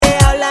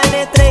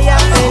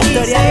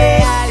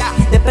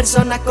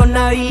personas con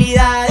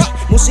habilidades,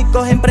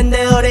 músicos,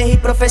 emprendedores y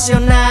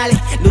profesionales,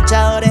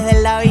 luchadores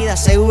de la vida,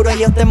 seguro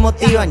ellos te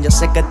motivan. Yo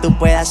sé que tú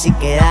puedes, así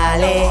que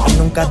dale.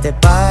 Nunca te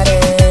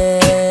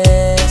pares,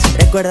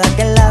 recuerda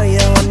que la vida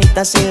es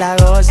bonita si la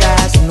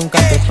gozas. Nunca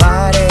te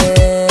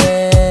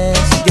pares,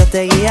 Dios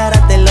te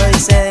guiará, te lo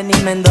dice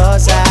Denis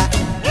Mendoza.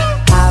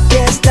 Happy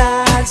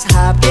stars,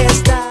 happy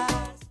stars.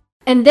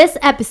 In this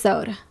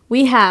episode,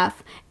 we have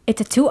a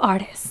tattoo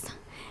artist,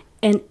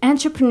 an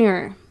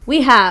entrepreneur.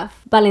 We have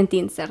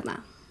Valentin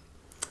Serna.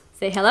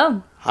 Say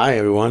hello. Hi,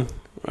 everyone.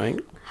 Right?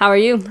 How are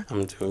you?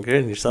 I'm doing good.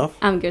 And yourself?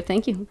 I'm good,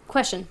 thank you.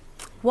 Question.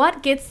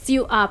 What gets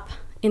you up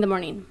in the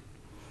morning?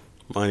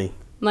 Money.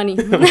 Money.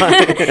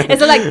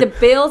 Is it like the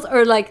bills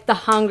or like the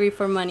hungry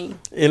for money?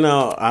 You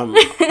know, I'm...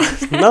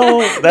 no,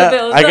 that...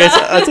 I guess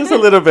it's just a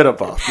little bit of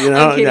both, you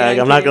know?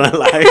 I'm not going to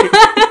lie.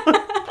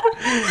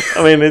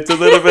 I mean, it's a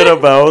little bit of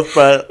both,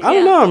 but I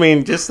don't know. I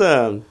mean, just...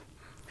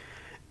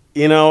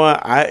 you know,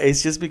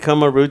 it's just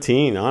become a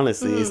routine,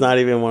 honestly. It's not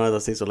even one of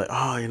those things where like,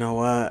 oh, you know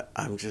what?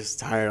 I'm just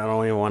tired. I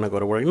don't even want to go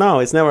to work. No,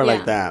 it's never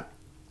like that.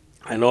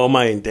 I know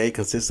my day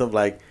consists of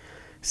like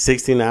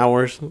 16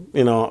 hours,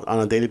 you know,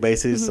 on a daily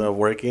basis of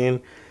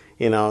working,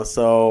 you know.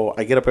 So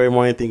I get up every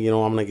morning thinking, you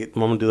know, I'm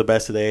gonna do the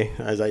best today,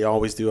 as I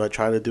always do. I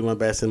try to do my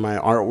best in my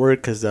artwork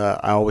because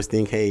I always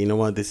think, hey, you know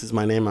what? This is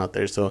my name out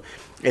there. So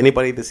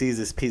anybody that sees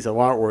this piece of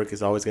artwork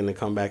is always going to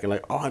come back and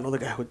like, oh, I know the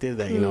guy who did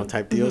that, you know,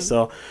 type deal.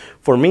 So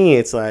for me,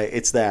 it's like,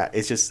 it's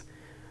just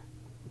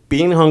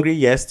being hungry,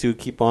 yes, to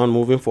keep on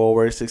moving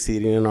forward,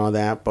 succeeding and all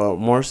that. But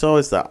more so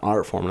it's the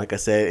art form. Like I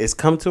said, it's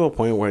come to a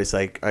point where it's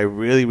like, I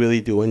really,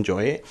 really do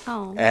enjoy it.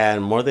 Oh.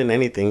 And more than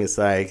anything, it's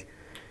like,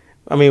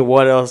 I mean,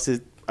 what else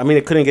is, I mean,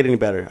 it couldn't get any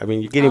better. I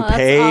mean, you're getting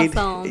paid.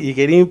 Awesome. You're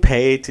getting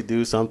paid to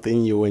do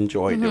something you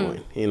enjoy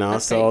doing, you know?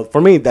 That's so great.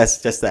 For me,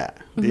 that's just that,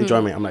 the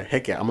enjoyment. I'm like,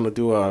 heck yeah, I'm going to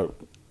do a,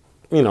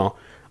 you know,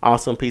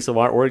 awesome piece of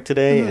artwork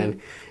today.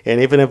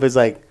 And even if it's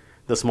like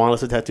the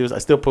smallest of tattoos, I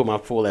still put my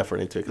full effort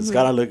into it because it's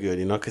got to look good,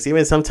 you know? Because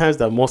even sometimes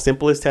the most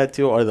simplest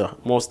tattoo are the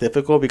most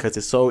difficult because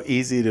it's so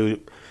easy to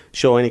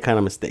show any kind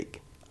of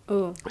mistake.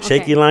 Ooh, okay.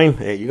 Shaky line,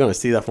 hey, you're going to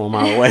see that from a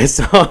mile away.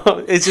 So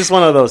it's just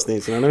one of those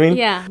things, you know what I mean?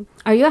 Yeah.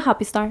 Are you a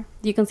happy star?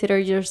 Do you consider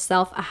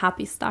yourself a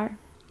happy star?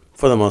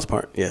 For the most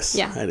part, yes.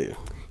 Yeah. I do.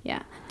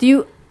 Yeah. Do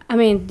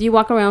you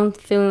walk around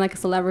feeling like a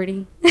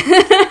celebrity?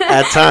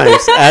 At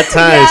times.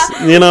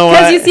 Yeah. You know what?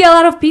 Because you see a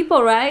lot of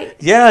people, right?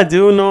 Yeah, I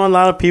do know a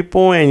lot of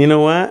people. And you know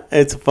what?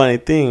 It's a funny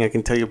thing. I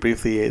can tell you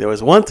briefly. There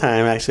was one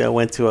time, actually, I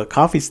went to a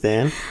coffee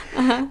stand.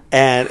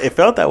 And it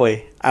felt that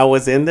way. I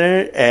was in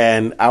there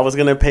and I was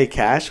going to pay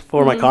cash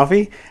for my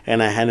coffee.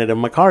 And I handed them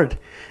my card.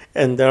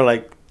 And they're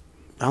like,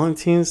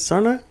 Valentin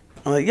Serna?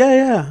 I'm like,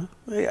 yeah.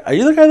 Are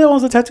you the guy that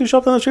owns the tattoo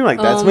shop down the street? I'm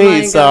like, that's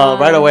me. So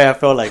right away I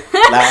felt like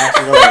flash.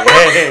 Like,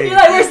 hey. You're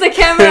like, where's the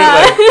camera?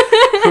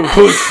 Like,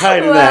 who's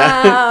hiding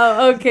that?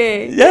 Wow,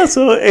 okay. Yeah,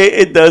 so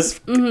it does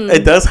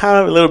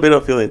have a little bit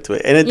of feeling to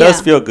it. And it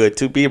does feel good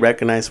to be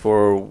recognized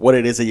for what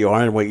it is that you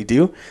are and what you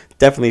do.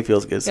 Definitely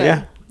feels good. So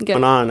yeah.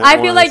 Good.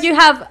 I feel like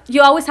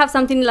you always have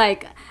something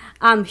like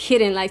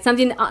hidden, like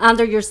something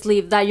under your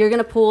sleeve that you're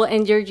gonna pull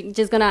and you're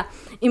just gonna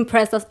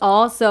impress us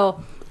all.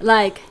 So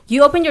like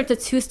you opened your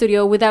tattoo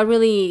studio without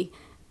really,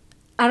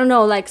 I don't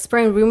know, like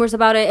spreading rumors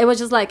about it. It was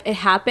just like it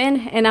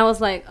happened, and I was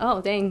like,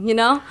 oh dang, you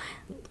know?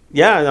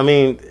 Yeah, I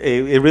mean,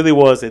 it really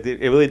was. It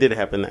really did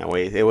happen that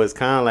way. It was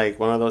kind of like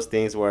one of those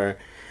things where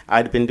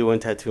I'd been doing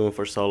tattooing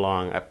for so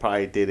long. I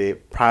probably did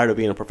it prior to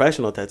being a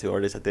professional tattoo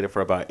artist. I did it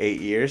for about 8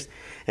 years.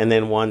 And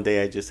then one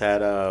day I just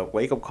had a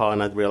wake-up call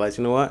and I realized,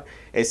 you know what?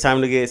 It's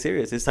time to get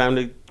serious. It's time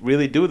to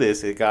really do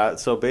this. It got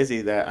so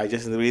busy that I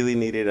just really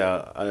needed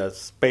a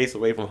space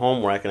away from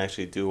home where I can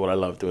actually do what I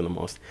love doing the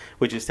most,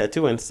 which is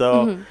tattooing.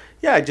 So,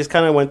 yeah, I just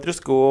kind of went through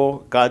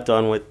school, got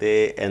done with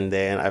it, and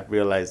then I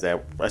realized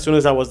that as soon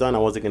as I was done, I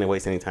wasn't going to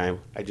waste any time.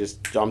 I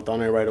just jumped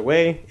on it right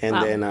away, and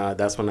then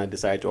that's when I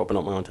decided to open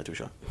up my own tattoo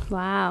shop.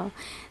 Wow.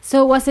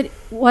 So was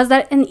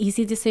that an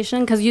easy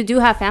decision? Because you do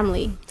have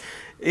family.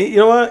 You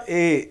know what?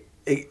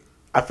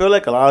 I feel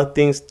like a lot of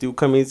things do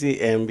come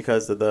easy, and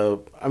because of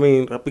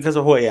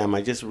who I am,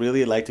 I just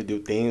really like to do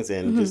things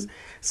and just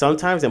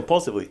sometimes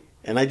impulsively.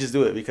 And I just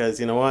do it because,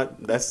 you know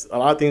what, that's a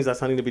lot of things that's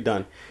not need to be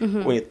done.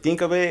 When you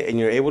think of it and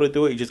you're able to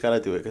do it, you just got to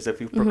do it. Because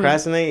if you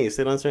procrastinate and you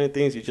sit on certain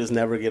things, you just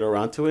never get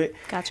around to it.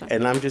 Gotcha.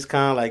 And I'm just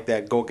kind of like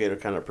that go-getter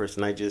kind of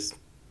person. I just,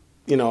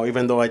 you know,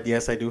 even though I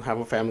do have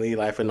a family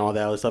life and all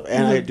that other stuff,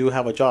 and I do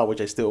have a job, which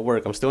I still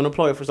work. I'm still an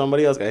employee for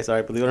somebody else, guys.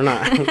 Sorry, believe it or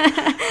not.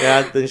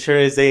 Yeah, the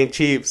insurance ain't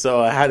cheap,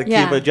 so I had to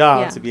keep a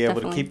job to be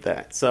able to keep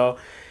that. So,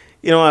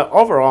 you know,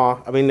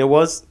 overall, I mean, it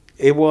was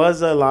a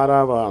lot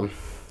of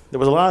there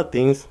was a lot of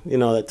things, you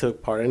know, that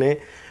took part in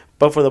it,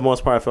 but for the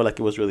most part, I feel like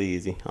it was really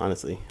easy,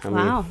 honestly. I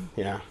mean,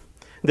 yeah.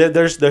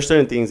 there's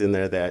certain things in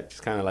there that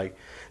just kind of like,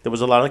 there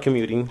was a lot of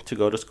commuting to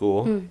go to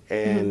school,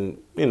 and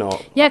you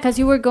know. Yeah, because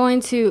you were going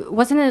to,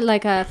 wasn't it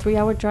like a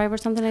 3-hour drive or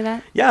something like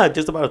that? Yeah,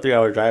 just about a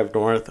 3-hour drive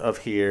north of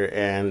here,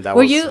 and that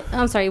were you?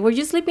 I'm sorry. Were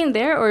you sleeping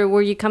there, or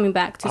were you coming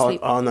back to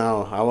sleep? Oh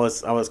no, I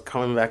was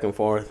coming back and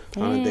forth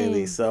on a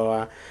daily.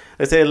 So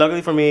I say,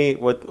 luckily for me,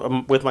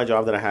 with my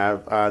job that I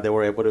have, they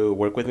were able to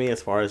work with me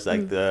as far as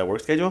like the work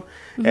schedule,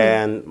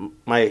 and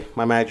my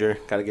manager,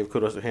 gotta give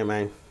kudos to him,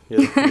 man.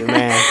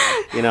 Man,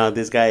 you know,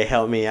 this guy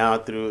helped me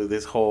out through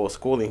this whole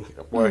schooling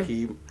where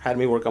he had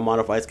me work a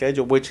modified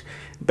schedule, which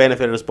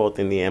benefited us both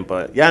in the end.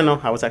 But yeah, no,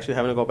 I was actually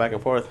having to go back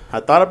and forth. I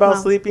thought about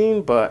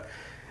sleeping, but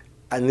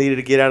I needed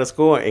to get out of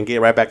school and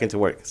get right back into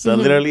work. So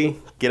literally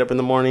get up in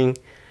the morning,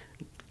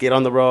 get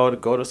on the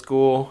road, go to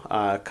school,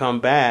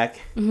 come back,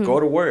 go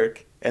to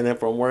work, and then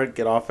from work,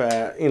 get off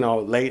at, you know,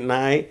 late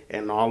night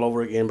and all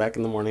over again back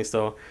in the morning.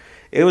 So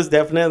it was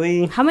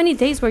definitely... How many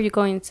days were you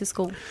going to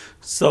school?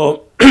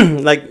 So,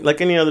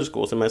 like any other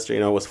school semester, you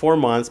know, it was 4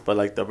 months, but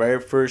like the very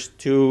first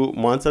 2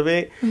 months of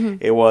it,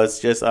 it was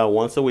just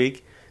once a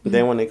week.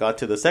 Then when it got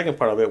to the second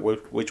part of it,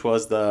 which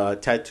was the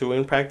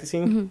tattooing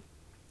practicing,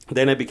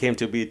 then it became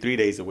to be 3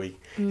 days a week.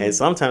 And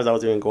sometimes I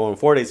was even going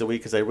 4 days a week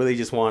because I really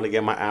just wanted to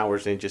get my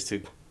hours in just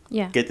to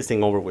get this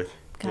thing over with.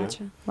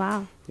 Gotcha. You know?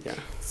 Wow. Yeah.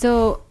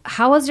 So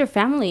how was your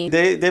family?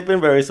 They've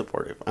been very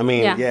supportive. I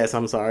mean, yes,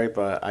 I'm sorry,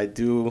 but I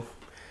do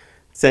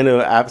tend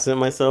to absent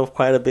myself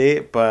quite a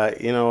bit,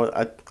 but you know,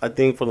 I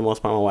think for the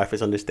most part my wife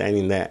is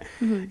understanding that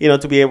you know,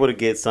 to be able to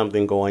get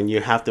something going, you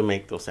have to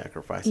make those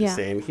sacrifices.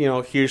 And you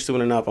know, here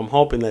soon enough, I'm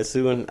hoping that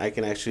soon I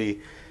can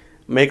actually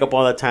make up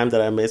all the time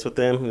that I missed with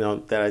them, you know,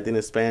 that I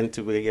didn't spend,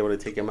 to be able to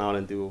take them out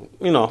and do,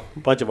 you know, a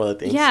bunch of other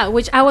things. Yeah,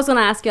 which I was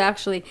gonna ask you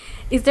actually,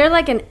 is there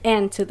like an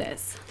end to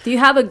this? Do you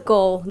have a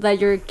goal that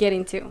you're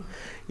getting to?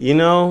 You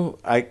know,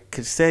 I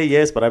could say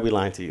yes, but I'd be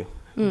lying to you.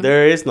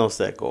 There is no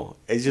set goal.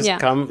 It's just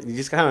you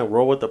just kind of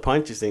roll with the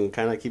punches and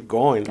kind of keep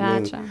going.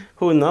 Gotcha. I mean,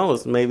 who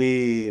knows?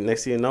 Maybe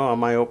next thing you know, I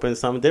might open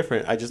something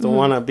different. I just don't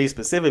want to be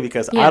specific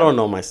because I don't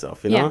know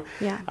myself, you know?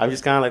 Yeah. I'm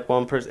just kind of like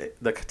one person,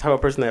 the type of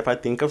person that if I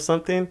think of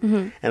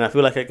something and I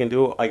feel like I can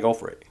do it, I go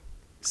for it.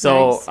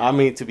 So, nice. I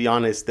mean, to be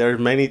honest, there are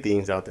many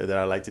things out there that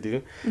I like to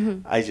do.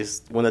 I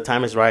just, when the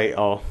time is right,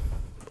 I'll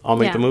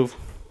make the move,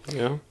 you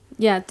know?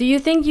 Yeah. Do you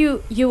think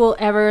you will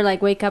ever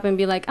like wake up and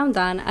be like, I'm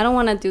done. I don't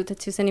want to do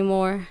tattoos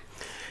anymore?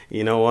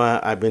 You know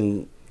what? I've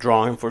been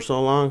drawing for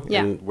so long,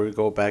 and we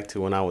go back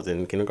to when I was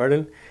in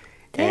kindergarten,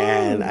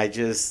 and I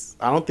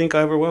don't think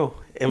I ever will.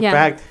 In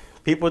fact,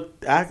 people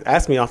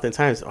ask me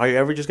oftentimes, are you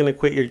ever just going to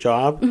quit your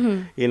job,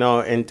 you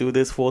know, and do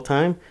this full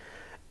time?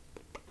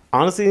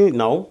 Honestly,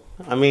 no.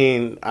 I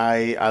mean,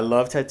 I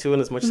love tattooing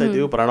as much as I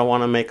do, but I don't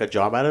want to make a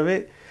job out of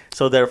it.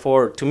 So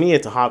therefore, to me,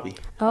 it's a hobby.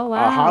 Oh,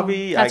 wow. A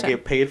hobby I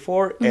get paid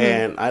for,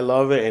 and I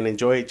love it and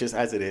enjoy it just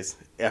as it is.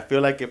 I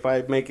feel like if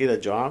I make it a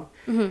job,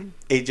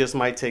 it just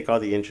might take all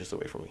the interest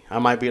away from me. I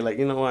might be like,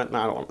 you know what? No,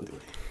 I don't want to do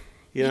it.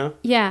 You know?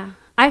 Yeah.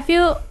 I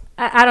feel,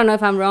 I don't know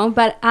if I'm wrong,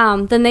 but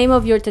the name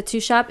of your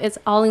tattoo shop is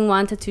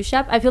All-in-One Tattoo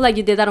Shop. I feel like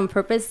you did that on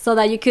purpose so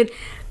that you could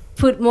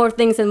put more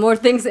things and more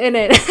things in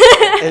it.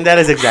 And that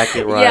is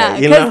exactly right. Yeah,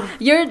 because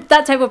you're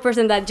that type of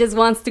person that just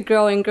wants to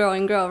grow and grow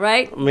and grow,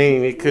 right? I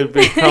mean, it could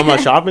become a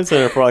shopping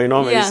center for all you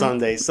know, maybe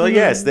someday. So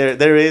yes,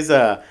 there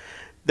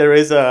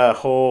is a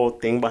whole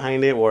thing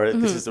behind it where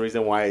this is the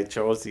reason why I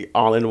chose the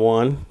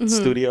All-in-One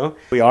studio.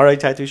 We are a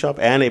tattoo shop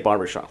and a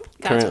barber shop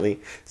currently.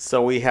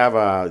 So we have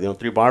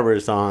 3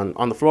 barbers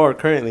on the floor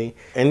currently.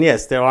 And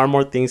yes, there are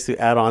more things to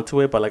add on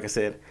to it, but like I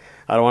said,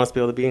 I don't want to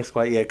spill the beans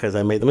quite yet because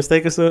I made the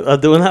mistake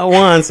of doing that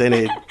once, and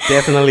it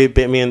definitely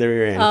bit me in the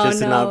rear end. Oh,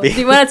 no. Do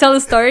you want to tell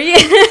the story?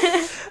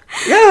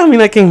 Yeah, I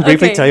mean, I can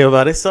briefly tell you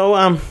about it. So,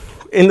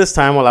 in this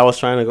time while I was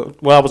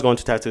going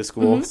to tattoo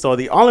school, so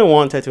the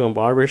All-in-One Tattoo and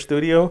Barber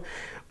Studio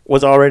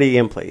was already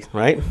in place,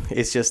 right?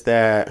 It's just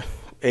that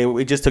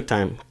it just took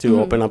time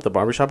to open up the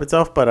barbershop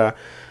itself, but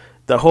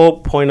the whole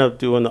point of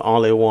doing the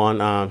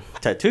All-in-One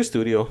tattoo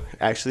studio,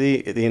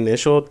 actually, the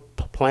initial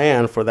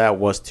plan for that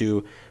was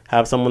to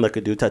have someone that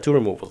could do tattoo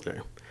removals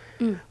there.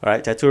 All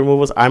right, tattoo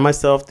removals. I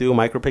myself do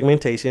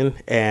micropigmentation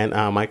and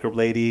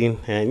microblading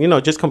and, you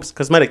know, just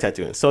cosmetic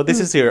tattooing. So this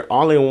is your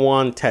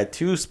all-in-one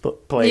tattoo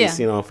place,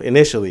 you know,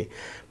 initially.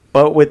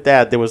 But with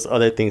that, there was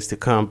other things to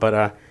come.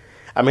 But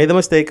I made the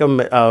mistake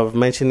of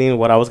mentioning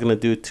what I was going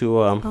to do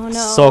to a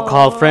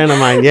so-called friend of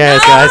mine. Yes,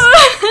 guys.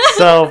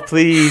 So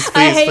please,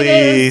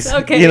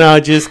 okay. You know,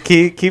 just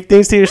keep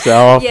things to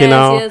yourself. Yes, you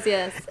know,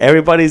 yes.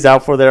 Everybody's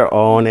out for their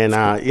own, and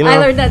you know. I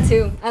learned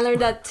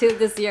that too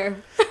this year.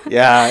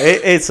 Yeah,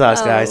 it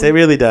sucks, guys. It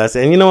really does.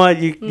 And you know what?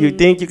 You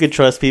think you can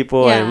trust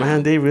people, and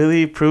man, they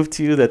really prove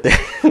to you that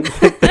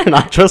they're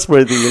not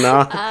trustworthy. You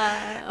know.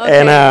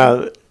 Okay.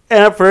 And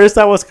at first,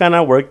 I was kind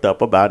of worked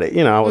up about it.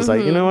 You know, I was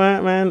like, you know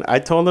what, man? I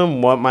told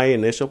him what my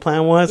initial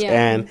plan was,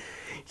 and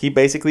he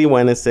basically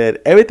went and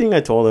said everything I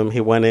told him.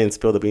 He went in and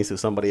spilled the beans to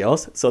somebody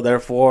else. So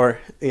therefore,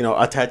 you know,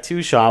 a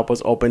tattoo shop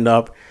was opened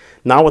up,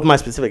 not with my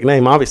specific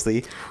name,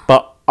 obviously,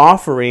 but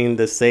offering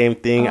the same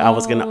thing I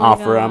was going to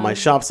offer on my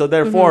shop. So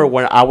therefore,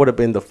 when I would have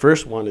been the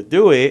first one to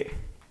do it,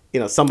 you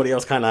know, somebody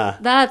else kind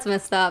of... That's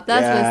messed up.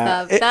 That's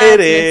messed up.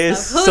 It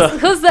is.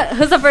 Who's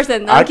the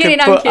person? I'm kidding.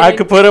 I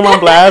could put him on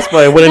blast,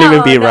 but it wouldn't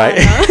even be right.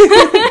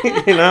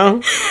 No. You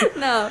know?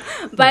 No.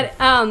 But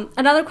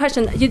another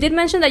question. You did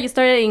mention that you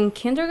started in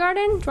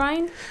kindergarten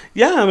drawing?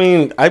 Yeah, I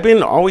mean, I've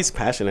been always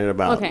passionate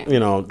about, you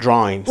know,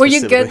 drawing. Were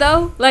you good,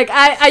 though? Like,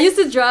 I used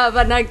to draw,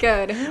 but not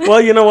good.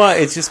 Well, you know what?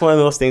 It's just one of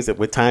those things that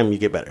with time you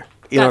get better.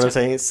 You know what I'm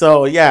saying?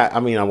 So, yeah, I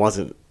mean, I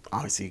wasn't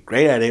obviously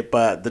great at it,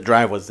 but the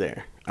drive was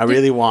there. I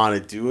really want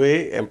to do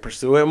it and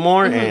pursue it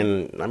more.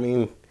 And, I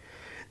mean,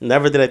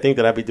 never did I think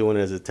that I'd be doing it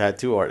as a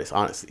tattoo artist,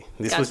 honestly.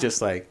 This was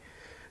just, like,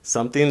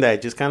 something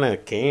that just kind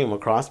of came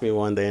across me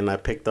one day, and I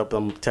picked up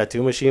a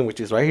tattoo machine,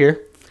 which is right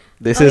here.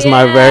 This is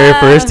my very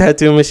first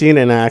tattoo machine,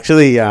 and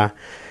actually,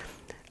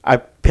 I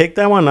picked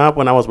that one up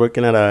when I was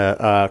working at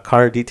a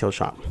car detail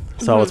shop.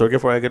 So I was working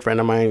for a good friend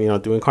of mine, you know,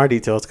 doing car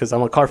details, because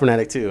I'm a car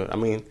fanatic, too. I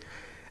mean,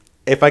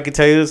 if I could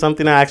tell you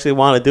something I actually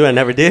wanted to do, I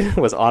never did,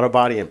 was auto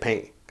body and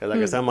paint. Because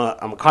like I said,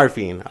 I'm a car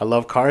fiend. I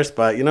love cars,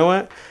 but you know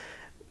what?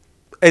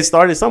 It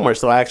started somewhere.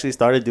 So I actually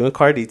started doing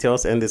car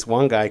details, and this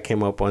one guy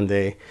came up one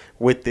day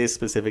with this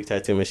specific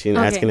tattoo machine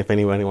asking if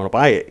anybody want to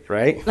buy it,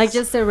 right? Like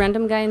just a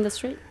random guy in the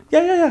street?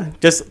 Yeah.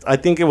 Just, I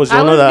think it was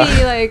one of the... I would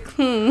be like,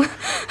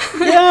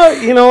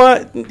 Yeah, you know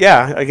what?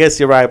 Yeah, I guess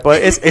you're right.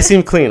 But it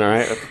seemed clean, all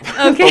right?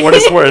 Okay. For what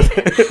it's worth.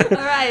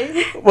 All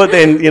right. But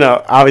then, you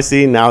know,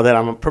 obviously now that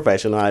I'm a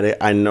professional at it,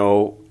 I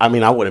know, I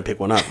mean, I wouldn't pick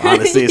one up,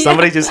 honestly. If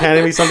somebody just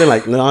handed me something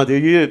like, no,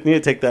 dude, you need to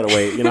take that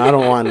away. You know, I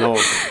don't want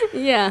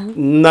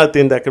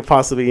nothing that could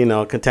possibly, you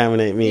know,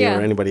 contaminate me or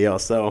anybody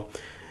else. So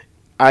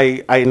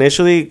I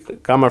initially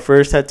got my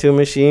first tattoo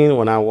machine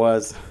when I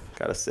was,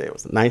 gotta say, it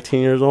was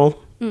 19 years old.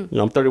 You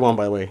know, I'm 31,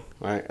 by the way.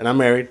 All right. And I'm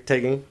married,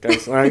 taking,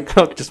 guys. All right.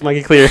 Just make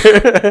it clear.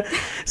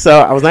 So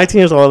I was 19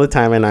 years old at the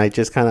time, and I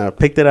just kind of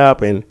picked it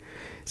up and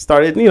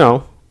started, you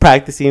know,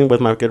 practicing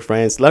with my good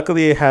friends.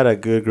 Luckily, I had a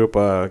good group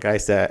of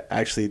guys that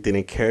actually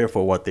didn't care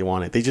for what they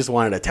wanted. They just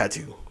wanted a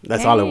tattoo.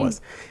 That's all it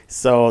was.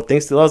 So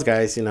thanks to those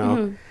guys, you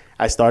know,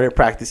 I started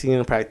practicing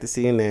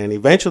and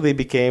eventually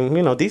became,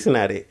 you know, decent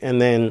at it. And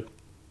then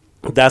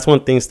that's when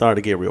things started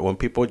to get real. When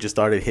people just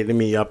started hitting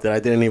me up that I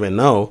didn't even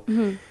know.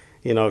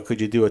 You know, could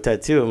you do a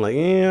tattoo? I'm like,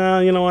 yeah,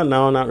 you know what?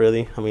 No, not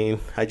really. I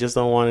mean, I just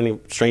don't want any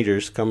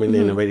strangers coming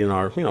in and invading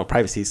our, you know,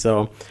 privacy.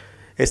 So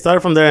it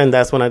started from there, and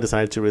that's when I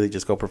decided to really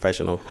just go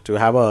professional, to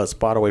have a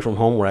spot away from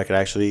home where I could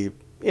actually,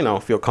 you know,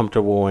 feel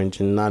comfortable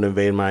and not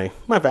invade my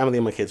family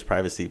and my kids'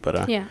 privacy.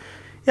 But yeah,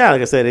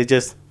 like I said,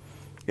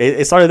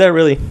 it started there,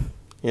 really,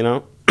 you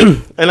know.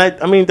 And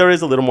I mean, there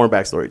is a little more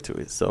backstory to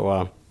it.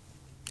 So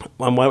it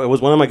was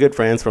one of my good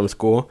friends from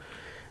school.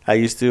 I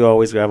used to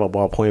always grab a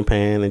ballpoint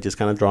pen and just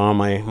kind of draw on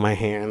my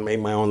hand, make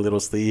my own little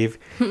sleeve.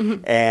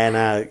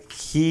 And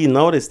he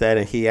noticed that,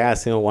 and he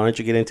asked, you know, why don't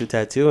you get into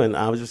tattoo? And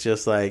I was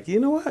just like, you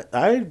know what?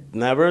 I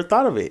never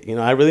thought of it. You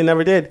know, I really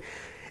never did.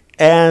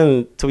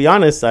 And to be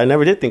honest, I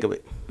never did think of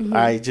it.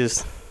 I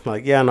just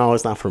like, yeah, no,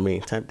 it's not for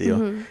me type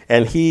deal.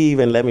 And he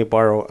even let me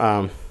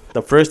borrow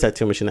the first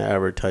tattoo machine I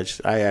ever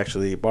touched. I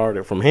actually borrowed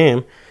it from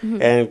him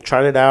and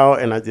tried it out,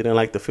 and I didn't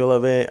like the feel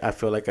of it. I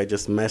feel like I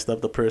just messed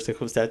up the person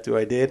whose tattoo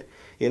I did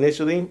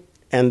initially,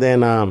 and then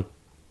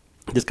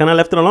just kind of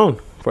left it alone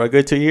for a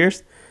good 2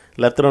 years.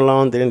 Left it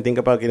alone, didn't think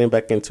about getting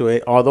back into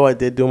it, although I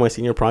did do my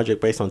senior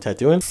project based on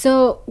tattooing.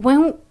 So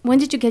when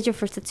did you get your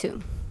first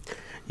tattoo?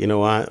 You know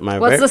what?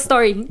 What's the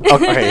story?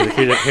 Okay,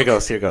 here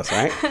goes,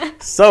 right?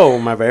 So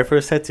my very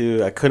first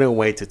tattoo, I couldn't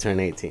wait to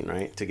turn 18,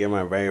 right? To get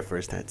my very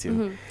first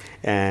tattoo.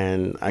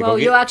 And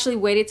you actually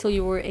waited till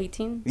you were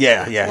 18?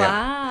 Yeah.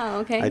 Wow,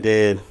 okay. I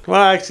did. Well,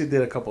 I actually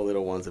did a couple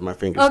little ones in my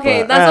fingers.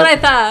 Okay, that's what I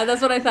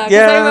thought. Because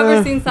I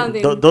remember seeing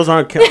something. Those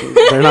aren't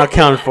they're not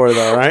counted for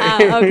though,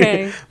 right?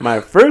 Okay. My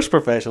first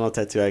professional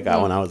tattoo I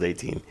got when I was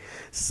 18.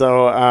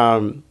 So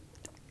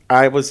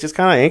I was just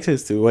kind of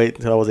anxious to wait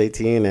until I was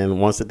 18, and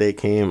once the day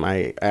came,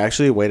 I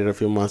actually waited a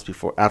few months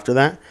after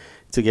that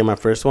to get my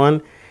first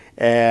one.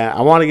 And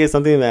I wanted to get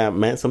something that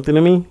meant something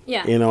to me.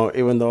 Yeah. You know,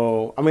 even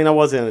though, I mean, I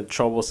wasn't a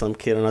troublesome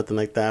kid or nothing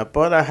like that,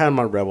 but I had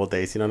my rebel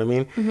days, you know what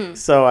I mean?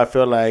 So I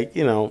feel like,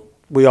 you know,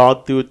 we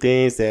all do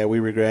things that we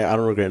regret. I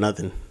don't regret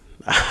nothing.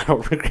 I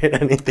don't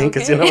regret anything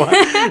because, you know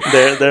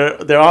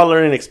what? They're all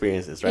learning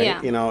experiences, right?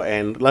 Yeah. You know,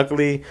 and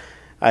luckily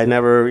I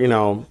never, you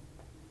know,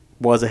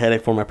 was a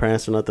headache for my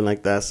parents or nothing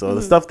like that. So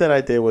the stuff that I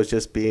did was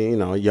just being, you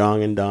know,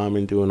 young and dumb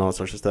and doing all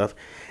sorts of stuff.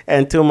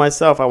 And to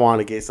myself, I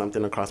wanted to get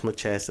something across my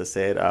chest that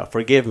said,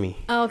 forgive me.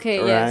 Okay,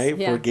 right? Yes.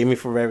 Yeah. Forgive me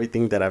for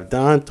everything that I've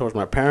done towards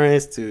my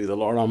parents, to the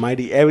Lord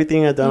Almighty,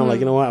 everything I've done. I'm like,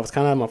 you know what? I was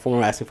kind of at my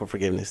form asking for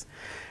forgiveness.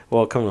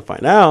 Well, come to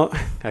find out,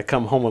 I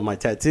come home with my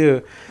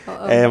tattoo,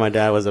 and my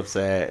dad was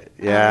upset.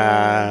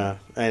 Yeah.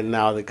 And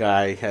now the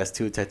guy has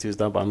 2 tattoos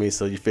done by me,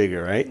 so you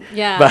figure, right?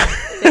 Yeah. But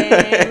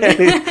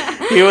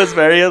he was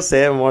very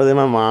upset, more than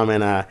my mom.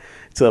 And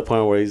to the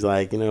point where he's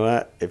like, you know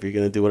what, if you're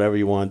going to do whatever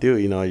you want to do,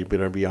 you know, you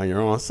better be on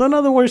your own. So in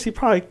other words, he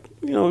probably,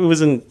 you know, he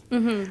wasn't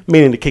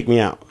meaning to kick me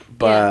out.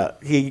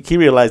 But he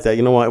realized that,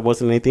 you know what, it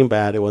wasn't anything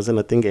bad. It wasn't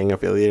a thing gang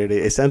affiliated.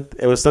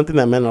 It was something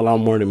that meant a lot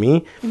more to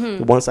me.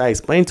 Once I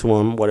explained to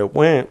him what it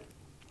went,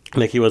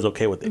 like, he was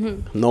okay with it.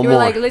 No you more.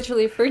 Were like,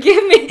 literally,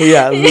 forgive me.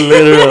 Yeah,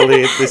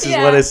 literally. This is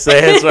what it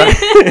says, right?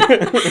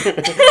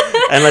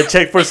 And I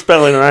check for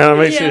spelling, right? I'll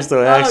make sure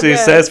so it actually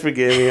says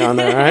forgive me on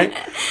there, right?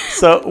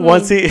 So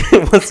once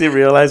he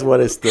realized what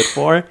it stood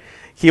for,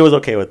 he was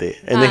okay with it.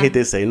 And then he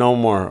did say no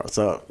more.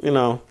 So, you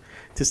know,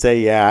 to say,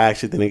 yeah, I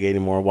actually didn't get any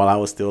more while I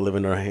was still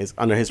living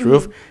under his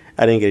roof.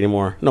 I didn't get any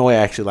more. No way,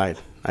 I actually lied.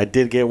 I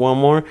did get one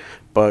more,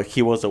 but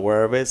he was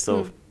aware of it,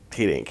 so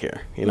he didn't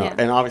care, you know.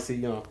 And obviously,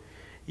 you know,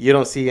 you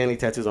don't see any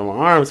tattoos on my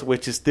arms,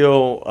 which is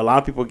still, a lot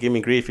of people give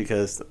me grief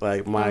because,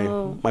 like,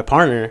 my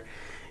partner,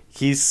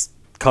 he's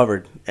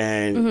covered,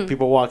 and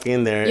people walk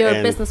in there.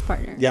 Your business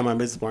partner. Yeah, my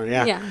business partner,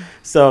 yeah.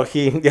 So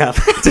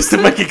just to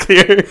make it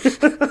clear.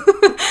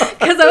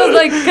 Because I was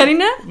like,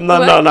 Karina?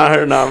 No, not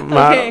her, no.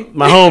 My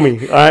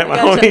homie, all right? My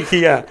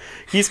homie,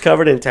 he's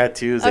covered in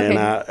tattoos, and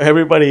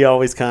everybody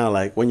always kind of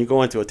like, when you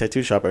go into a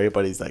tattoo shop,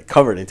 everybody's like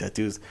covered in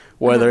tattoos.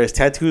 Whether it's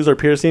tattoos or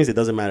piercings, it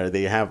doesn't matter.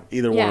 They have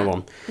either one of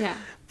them. Yeah.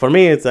 For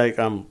me, it's like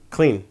I'm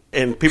clean.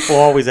 And people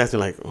always ask me,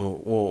 like,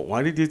 oh, well,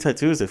 why do you do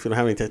tattoos if you don't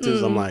have any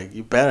tattoos? I'm like,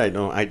 you bet I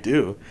don't. I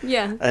do.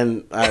 Yeah.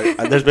 And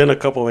there's been a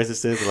couple of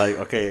instances, like,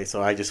 okay,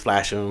 so I just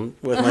flash them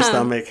with my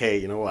stomach. Hey,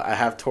 you know what? I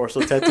have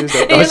torso tattoos.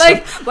 And you're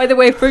like, by the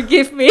way,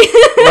 forgive me.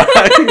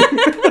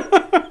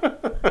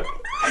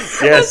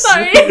 Yes.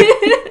 I'm sorry.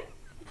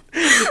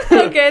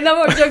 Okay, no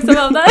more jokes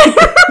about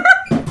that.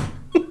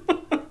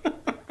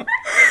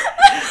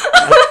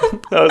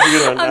 That was a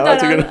good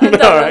one.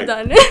 I'm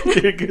done.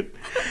 You're good.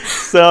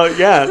 So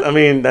yeah, I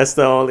mean, that's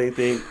the only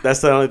thing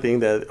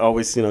that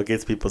always, you know,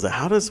 gets people say,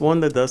 how does one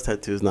that does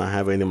tattoos not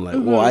have any? I'm like,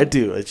 well, I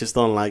do. I just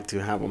don't like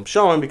to have them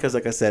showing because,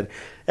 like I said,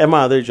 at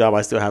my other job,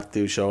 I still have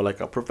to show like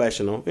a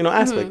professional, you know,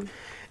 aspect.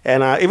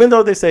 And even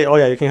though they say, oh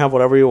yeah, you can have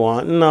whatever you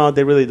want, no,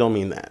 they really don't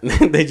mean that.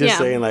 They just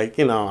saying, like,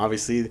 you know,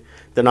 obviously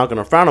they're not going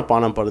to frown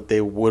upon them, but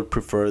they would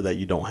prefer that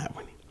you don't have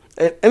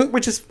any. And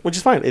which is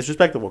fine. It's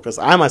respectable because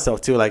I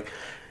myself too, like,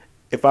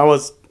 if I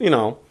was, you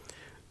know,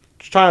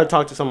 trying to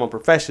talk to someone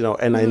professional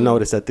and I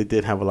noticed that they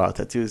did have a lot of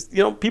tattoos,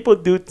 you know, people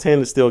do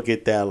tend to still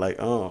get that, like,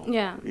 oh,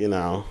 you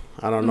know,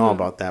 I don't know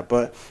about that.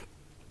 But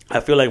I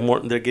feel like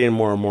they're getting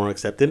more and more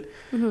accepted.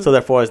 So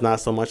therefore, it's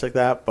not so much like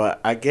that. But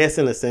I guess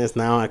in a sense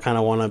now I kind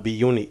of want to be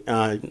unique,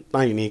 not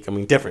unique. I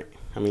mean, different.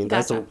 I mean,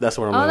 that's what I'm looking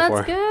for. Oh,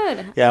 that's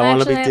good. Yeah, I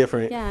want to be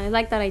different. Yeah, I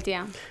like that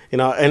idea. You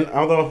know, and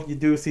although you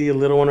do see a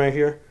little one right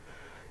here,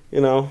 you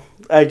know,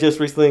 I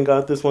just recently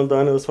got this one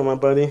done. It was for my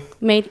buddy.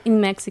 Made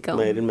in Mexico.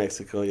 Made in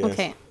Mexico, yes.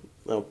 Okay.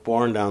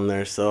 Born down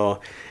there.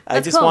 So I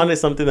just wanted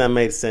something that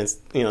made sense,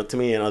 you know, to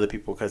me and other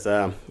people. Because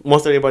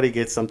most everybody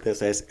gets something that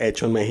says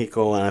Hecho en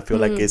Mexico. And I feel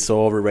like it's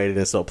so overrated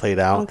and so played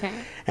out. Okay.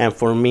 And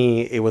for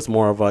me, it was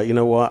more of a, you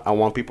know what, I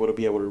want people to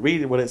be able to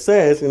read what it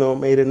says, you know,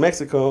 made in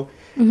Mexico.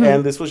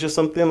 And this was just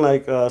something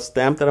like a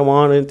stamp that I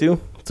wanted to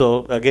do.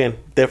 So again,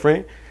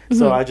 different.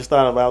 So I just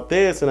thought about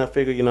this and I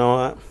figured, you know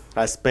what,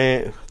 I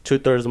spent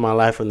 2/3 of my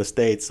life in the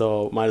States,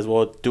 so might as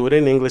well do it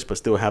in English, but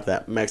still have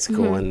that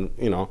Mexico and,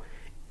 you know,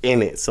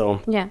 in it.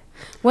 So yeah.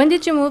 When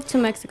did you move to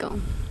Mexico?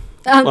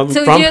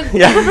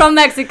 From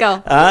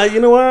Mexico. You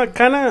know what?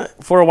 Kind of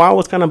for a while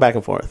was kind of back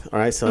and forth. All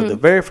right. So the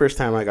very first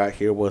time I got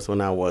here was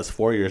when I was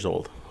 4 years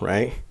old.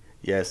 Right.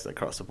 Yes, I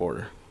crossed the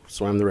border,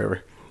 swam the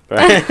river.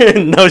 Right.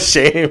 No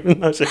shame.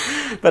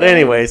 But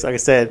anyways, like I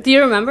said. Do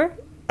you remember?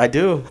 I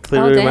do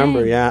clearly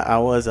remember. Yeah, I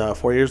was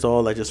 4 years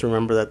old. I just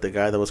remember that the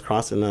guy that was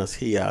crossing us,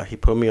 he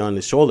put me on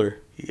his shoulder.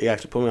 He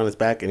actually put me on his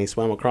back and he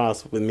swam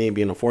across with me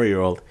being a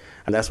 4-year-old.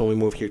 And that's when we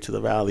moved here to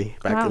the Valley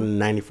back in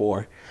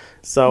 '94.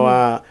 So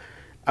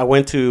I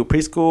went to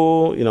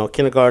preschool, you know,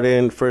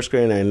 kindergarten, first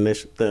grade, and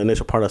the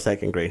initial part of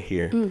second grade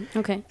here.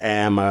 Okay.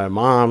 And my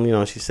mom, you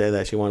know, she said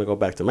that she wanted to go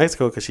back to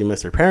Mexico because she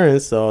missed her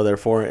parents. So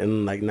therefore,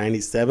 in like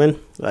 '97,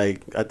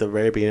 like at the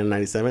very beginning of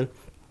 '97.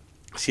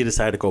 She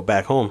decided to go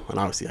back home, and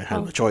obviously I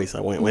had no choice.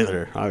 I went with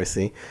her,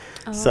 obviously.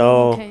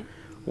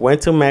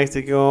 Went to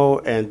Mexico,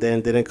 and then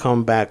didn't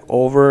come back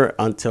over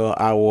until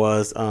I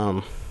was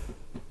 10.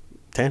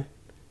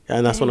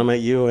 And that's when I met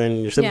you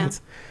and your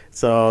siblings.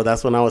 So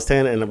that's when I was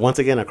 10, and once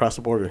again, I crossed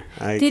the border.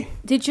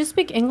 Did you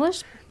speak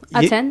English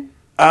at 10?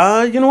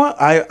 You know what?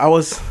 I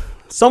was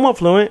somewhat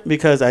fluent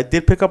because I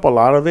did pick up a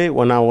lot of it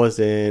when I was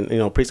in, you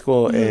know,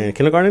 preschool and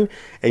kindergarten.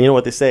 And you know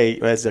what they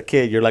say, as a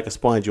kid, you're like a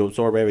sponge, you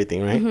absorb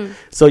everything, right?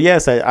 So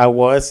yes, I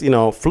was, you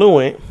know,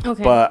 fluent,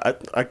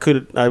 but I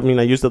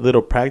used a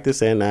little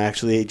practice and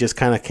it just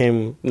kind of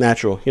came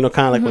natural, you know,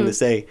 kind of like when they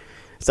say,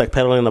 it's like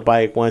pedaling a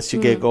bike. Once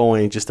you get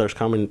going, it just starts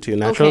coming to you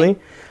naturally.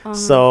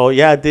 So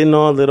yeah, I did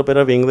know a little bit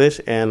of English,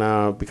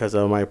 and because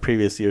of my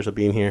previous years of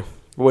being here,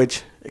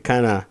 which it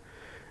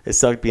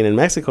sucked being in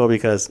Mexico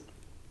because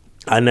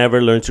I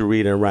never learned to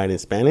read and write in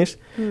Spanish.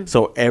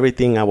 So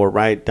everything I would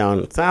write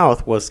down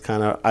south was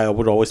I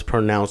would always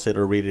pronounce it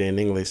or read it in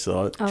English.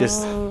 So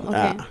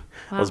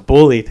I was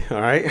bullied.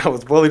 All right, I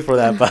was bullied for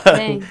that, but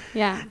Dang.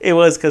 Yeah, it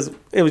was because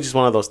it was just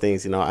one of those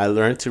things. I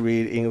learned to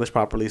read English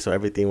properly, so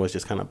everything was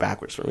just kind of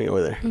backwards for me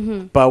over there.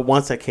 Mm-hmm. But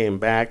once I came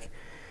back,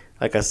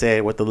 like I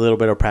said, with a little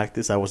bit of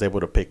practice, I was able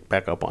to pick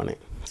back up on it.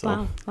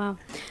 So, wow.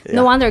 Yeah.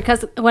 No wonder,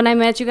 because when I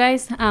met you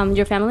guys,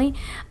 your family,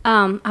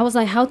 I was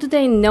like, how do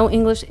they know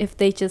English if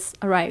they just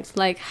arrived?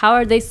 Like, how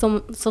are they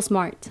so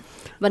smart?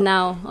 But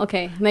now,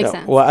 okay, makes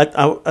sense. Well,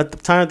 I, at the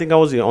time, I think I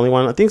was the only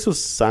one. I think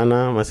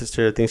Susana, my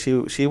sister, I think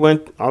she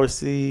went,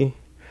 obviously,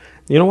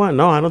 you know what?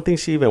 No, I don't think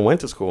she even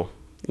went to school.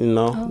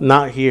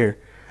 Not here.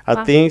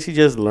 I think she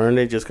just learned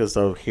it just because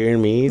of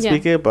hearing me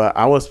speak it. But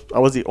I was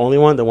the only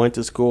one that went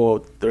to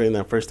school during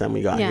that first time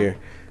we got here.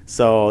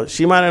 So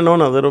she might have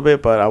known a little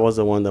bit, but I was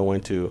the one that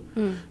went to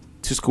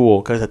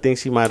school because I think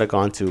she might have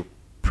gone to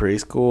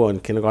preschool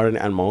and kindergarten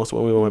at most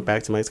when we went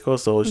back to Mexico.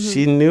 So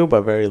she knew,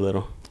 but very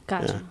little.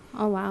 Gotcha. Yeah.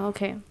 Oh wow.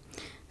 Okay.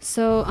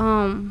 So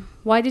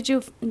why did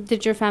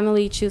your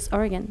family choose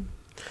Oregon?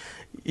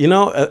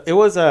 It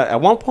was at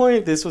one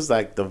point this was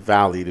like the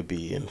valley to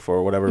be in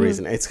for whatever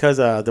reason. It's because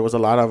there was a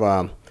lot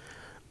of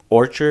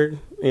orchard,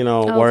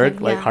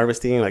 work, like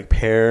harvesting, like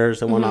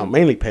pears and whatnot,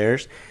 mainly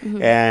pears.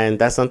 And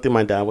that's something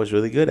my dad was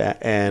really good at.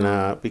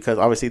 And because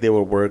obviously they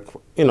would work,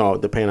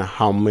 depending on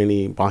how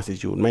many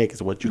boxes you would make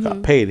is what you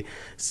got paid.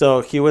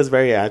 So he was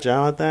very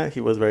agile at that.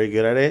 He was very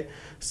good at it.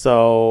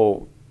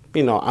 So,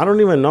 I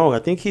don't even know. I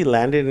think he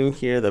landed in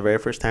here the very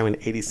first time in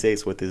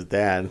 86 with his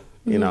dad,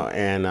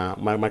 and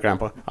my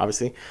grandpa,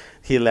 obviously.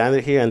 He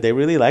landed here and they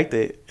really liked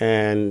it.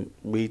 And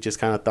we just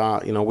kind of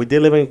thought, we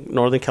did live in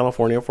Northern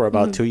California for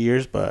about 2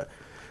 years, but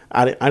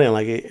I didn't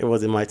like it. It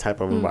wasn't my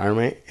type of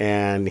environment.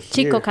 And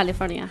here, Chico,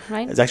 California,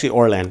 right? It's actually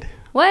Orland.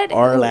 What?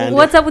 Orlando.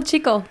 What's up with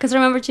Chico? Because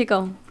remember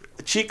Chico.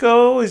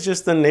 Chico is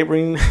just a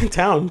neighboring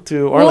town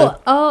to Orland.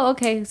 Oh,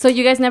 okay. So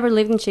you guys never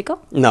lived in Chico?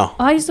 No.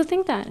 Oh, I used to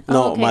think that.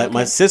 No,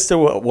 my sister.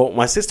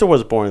 My sister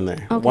was born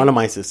there. Okay. One of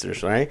my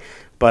sisters, right?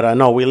 But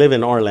no, we live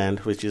in Orland,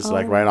 which is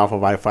like right off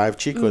of I-5.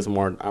 Chico is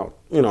more out,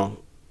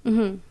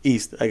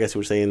 east. I guess you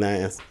were saying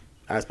that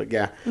aspect.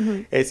 Yeah,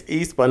 it's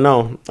east, but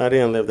no, I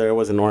didn't live there. It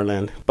was in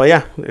Orland. But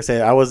yeah, like I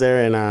said, I was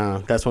there,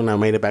 and that's when I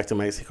made it back to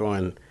Mexico.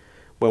 And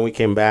when we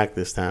came back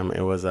this time,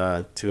 it was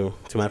to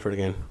Medford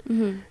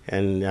again,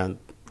 and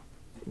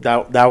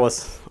that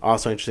was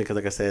also interesting because,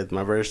 like I said,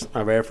 my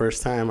very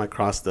first time I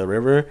crossed the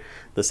river.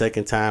 The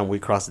second time we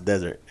crossed the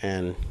desert,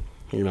 and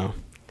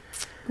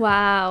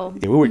wow,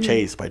 we were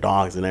chased by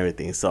dogs and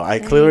everything. So I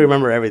clearly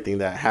remember everything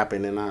that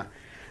happened, and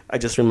I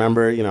just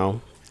remember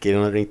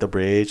getting underneath the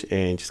bridge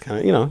and just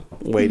kind of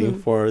waiting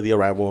for the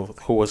arrival of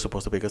who was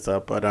supposed to pick us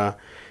up. But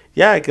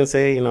I can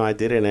say I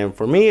did it, and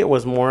for me it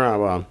was more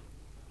of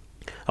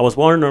I was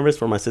more nervous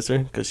for my sister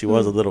because she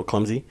was a little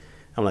clumsy.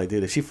 I'm like,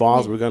 dude, if she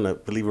falls, we're gonna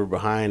leave her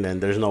behind,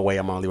 and there's no way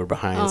I'm gonna leave her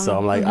behind. So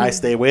I'm like, I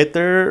stay with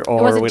her,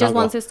 or was it we just don't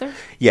one go. sister?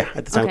 Yeah,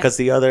 at the time, because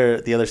the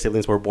other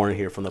siblings were born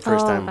here from the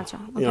first time.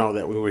 Gotcha. Okay.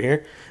 That we were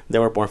here. They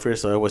were born here,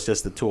 so it was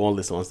just the two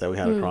oldest ones that we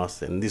had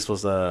across, and this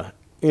was a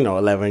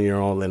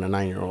 11-year-old and a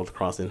 9-year-old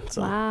crossing.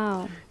 So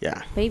wow.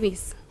 Yeah.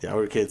 Babies. Yeah,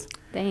 we were kids.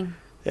 Dang.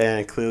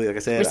 And clearly, like I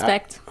said,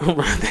 respect.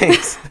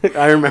 Thanks.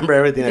 I remember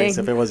everything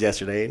except it was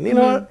yesterday. And you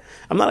know what?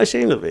 I'm not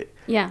ashamed of it.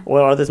 Yeah.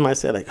 Well, others might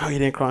say like, "Oh, you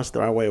didn't cross the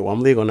right way." Well, I'm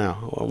legal now.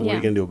 What are you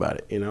gonna do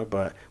about it?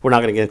 But we're not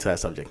gonna get into that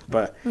subject.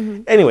 But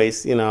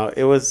anyways, it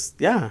was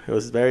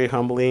very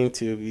humbling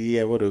to be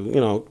able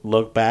to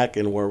look back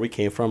and where we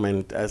came from,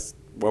 and that's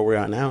where we're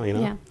at now.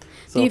 Yeah.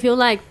 So, do you feel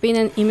like being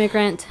an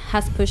immigrant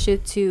has pushed you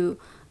to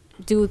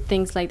do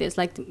things like this,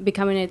 like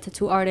becoming a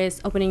tattoo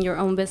artist, opening your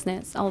own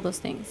business, all those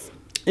things?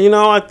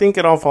 I think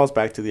it all falls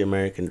back to the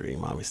American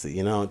dream, obviously.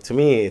 To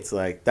me, it's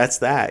like, that's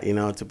that,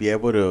 to be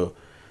able to,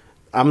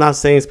 I'm not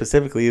saying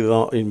specifically,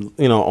 own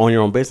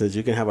your own business.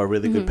 You can have a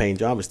really good paying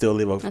job and still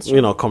live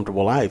a,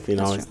 comfortable life. It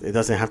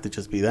doesn't have to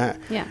just be that.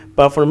 Yeah.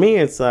 But for me,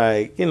 it's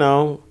like,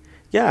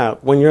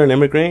 when you're an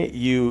immigrant,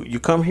 you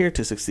come here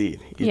to succeed.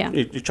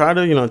 You try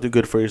to, do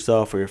good for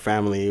yourself, for your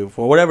family,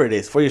 for whatever it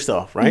is, for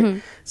yourself,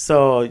 right?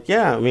 So,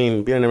 yeah, I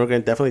mean, being an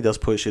immigrant definitely does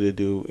push you to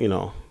do,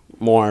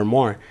 more and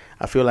more.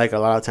 I feel like a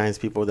lot of times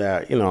people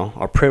that,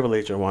 are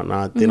privileged or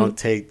whatnot, they don't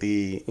take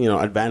the,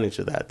 advantage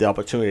of that, the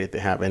opportunity that they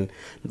have. And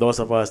those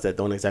of us that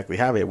don't exactly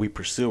have it, we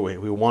pursue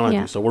it. We want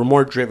to do. So we're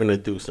more driven to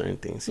do certain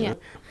things. You know?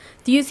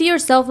 Do you see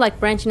yourself like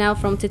branching out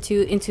from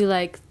tattoo into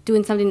like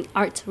doing something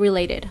art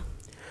related?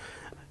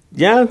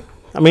 Yeah.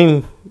 I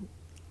mean,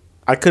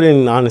 I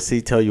couldn't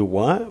honestly tell you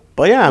what.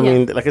 But yeah, I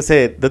mean, like I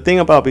said, the thing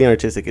about being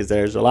artistic is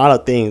there's a lot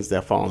of things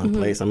that fall in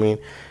place. I mean,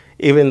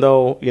 even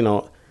though,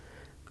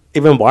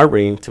 even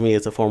barbering to me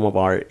is a form of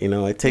art.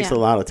 It takes a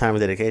lot of time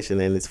and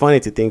dedication, and it's funny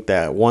to think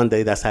that one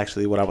day that's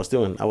actually what I was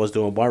doing. I was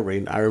doing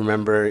barbering. I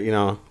remember,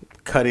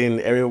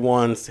 cutting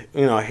everyone's,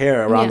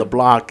 hair around the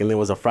block, and it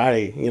was a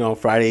Friday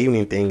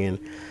evening thing, and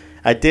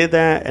I did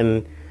that,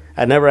 and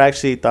I never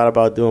actually thought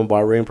about doing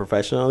barbering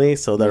professionally,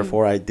 so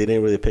therefore I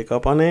didn't really pick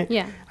up on it.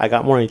 Yeah, I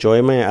got more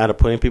enjoyment out of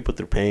putting people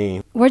through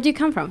pain. Where do you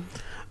come from?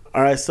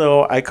 All right,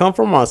 so I come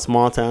from a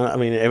small town. I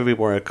mean,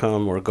 everywhere I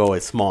come or go,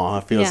 it's small.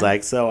 It feels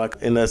like so.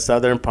 In the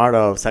southern part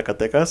of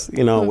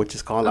Zacatecas, which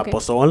is called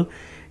Apozol,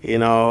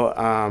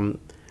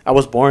 I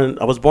was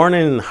born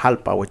in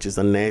Jalpa, which is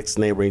the next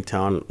neighboring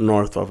town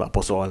north of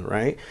Apozol,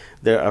 right?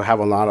 There I have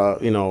a lot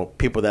of,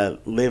 people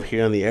that live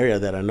here in the area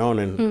that are known.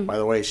 And by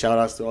the way, shout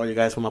outs to all you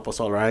guys from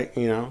Apozol, right?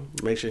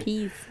 Make sure.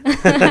 Peace.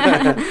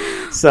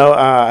 So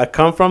I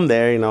come from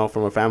there,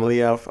 from a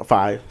family of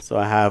 5. So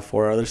I have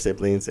 4 other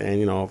siblings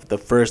and, the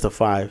first of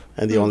 5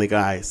 and the only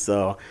guy.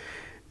 So,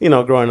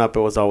 growing up,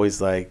 it was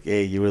always like,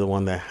 hey, you were the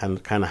one that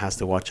kind of has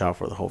to watch out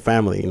for the whole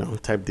family,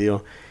 type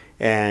deal.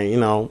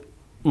 And,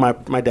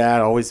 my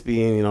dad always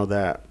being,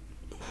 that,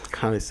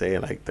 how to say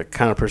it, like the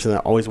kind of person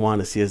that always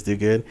wanted to see us do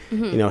good.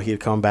 He'd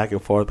come back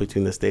and forth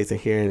between the States and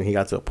here, and he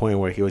got to a point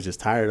where he was just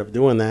tired of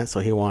doing that,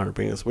 so he wanted to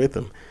bring us with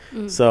him.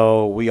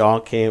 So we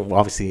all came. Well,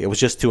 obviously, it was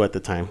just 2 at the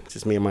time,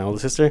 just me and my older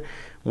sister.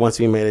 Once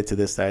we made it to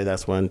this side,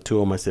 that's when 2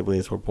 of my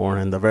siblings were born,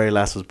 and the very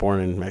last was born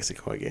in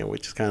Mexico again,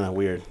 which is kind of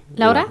weird.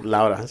 Laura?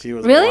 Laura. She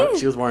was really? Born,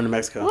 she was born in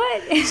Mexico.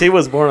 What? She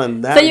was born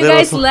in that. So you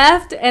guys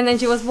left, and then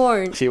she was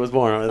born. She was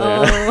born over there.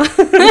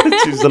 Oh.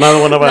 She was another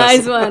one of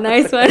us. Nice one.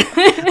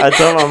 I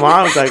told my mom,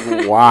 I was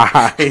like,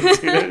 why,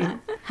 dude?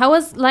 How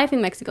was life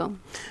in Mexico?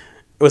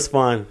 It was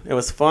fun. It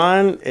was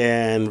fun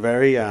and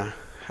very, how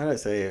do I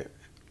say it?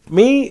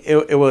 Me,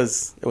 it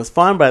was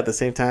fun, but at the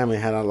same time, it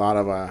had a lot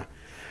of,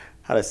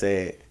 how do I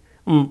say it?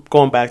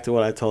 Going back to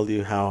what I told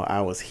you, how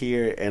I was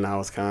here and I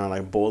was kind of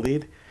like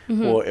bullied.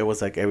 Well, it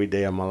was like every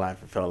day of my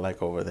life, it felt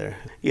like over there.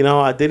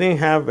 I didn't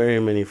have very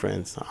many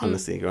friends,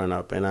 honestly, growing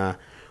up. And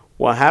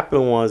what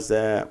happened was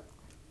that,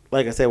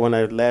 like I said, when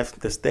I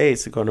left the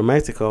States to go to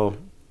Mexico,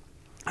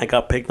 I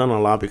got picked on a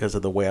lot because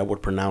of the way I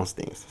would pronounce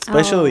things,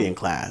 especially in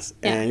class.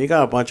 Yeah. And you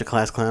got a bunch of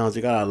class clowns.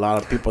 You got a lot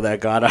of people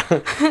that got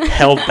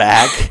held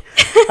back.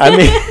 I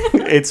mean,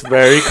 it's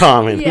very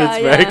common. Yeah,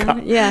 it's very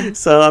common. Yeah.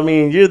 So, I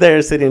mean, you're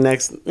there sitting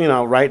next,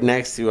 right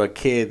next to a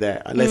kid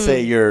that, let's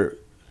say you're,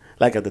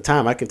 like at the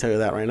time, I can tell you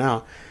that right now.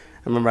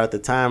 I remember at the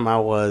time I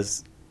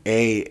was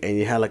 8 and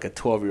you had like a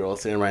 12-year-old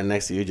sitting right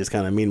next to you just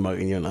kind of mean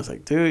mugging you. And I was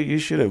like, dude, you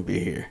shouldn't be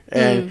here.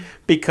 And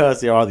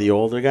because they are the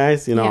older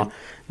guys,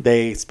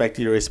 they expect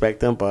you to respect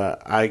them,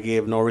 but I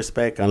give no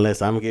respect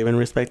unless I'm given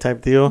respect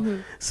type deal.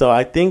 So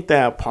I think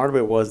that part of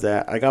it was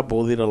that I got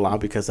bullied a lot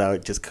because I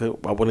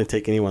wouldn't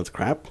take anyone's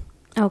crap.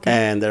 Okay.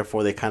 And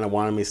therefore they kind of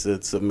wanted me to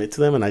submit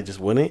to them and I just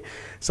wouldn't.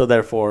 So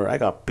therefore I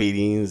got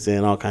beatings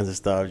and all kinds of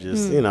stuff,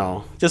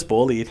 just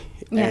bullied.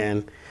 Yeah.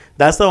 And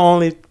that's the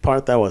only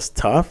part that was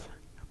tough.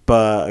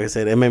 But like I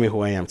said, it made me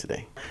who I am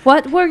today.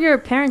 What were your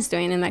parents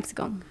doing in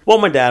Mexico? Well,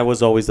 my dad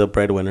was always the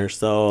breadwinner.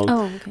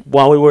 So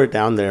while we were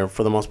down there,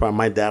 for the most part,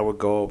 my dad would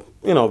go,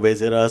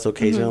 visit us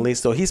occasionally.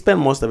 So he spent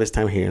most of his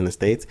time here in the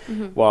States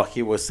while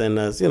he would send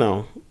us,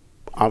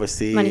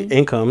 obviously money.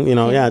 Income,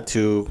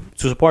 to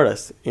support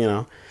us,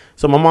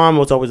 So my mom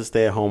was always a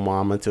stay-at-home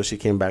mom until she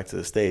came back to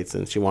the States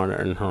and she wanted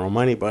to earn her own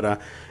money.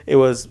 But it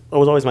was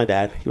always my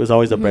dad. He was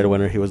always the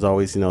breadwinner. He was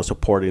always,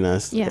 supporting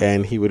us. Yeah.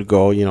 And he would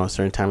go, a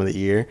certain time of the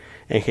year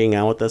and hang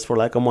out with us for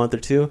like a month or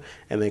 2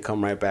 and then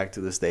come right back to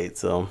the States.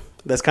 So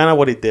that's kind of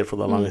what he did for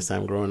the longest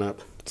time growing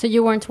up. So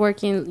you weren't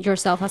working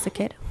yourself as a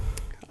kid?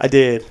 I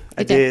did.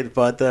 I did.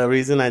 But the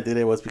reason I did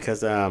it was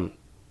because I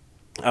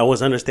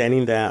was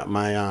understanding that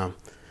my...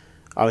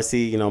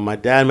 obviously, my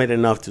dad made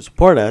enough to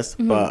support us,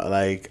 but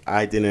like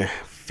I didn't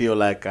feel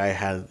like I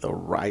had the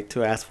right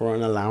to ask for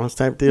an allowance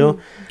type deal.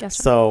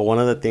 So one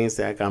of the things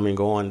that got me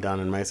going down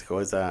in Mexico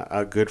is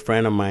a good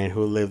friend of mine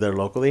who lived there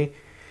locally.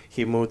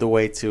 He moved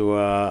away to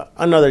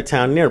another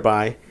town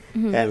nearby,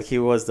 and he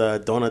was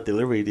the donut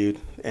delivery dude.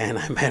 And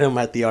I met him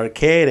at the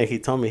arcade, and he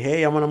told me,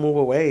 hey, I'm going to move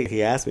away.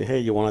 He asked me, hey,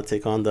 you want to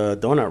take on the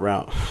donut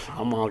route?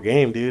 I'm all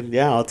game, dude.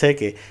 Yeah, I'll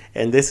take it.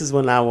 And this is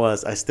when I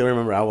still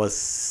remember, I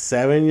was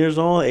 8 years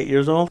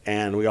old.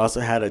 And we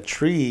also had a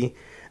tree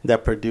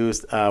that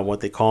produced what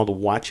they called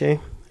huache.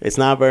 It's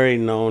not very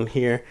known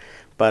here,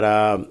 but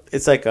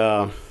it's like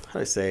how do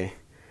I say?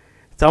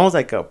 It's almost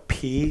like a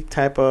pea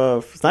type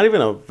of, it's not even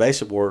a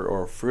vegetable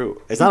or a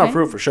fruit. It's not a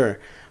fruit for sure,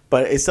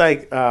 but it's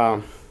like,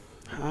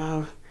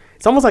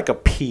 it's almost like a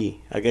pea,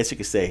 I guess you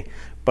could say.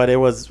 But it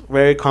was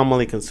very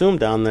commonly consumed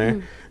down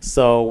there.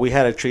 So we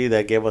had a tree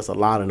that gave us a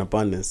lot in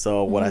abundance.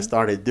 So what I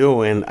started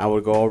doing, I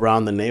would go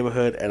around the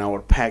neighborhood and I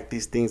would pack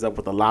these things up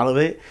with a lot of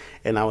it.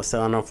 And I was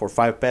selling them for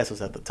 5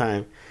 pesos at the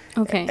time.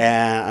 Okay.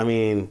 And I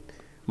mean,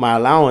 my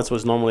allowance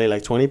was normally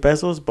like 20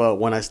 pesos. But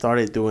when I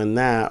started doing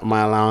that,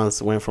 my allowance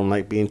went from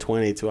like being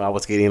 20 to I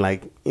was getting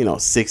like,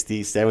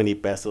 60, 70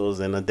 pesos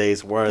in a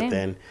day's worth.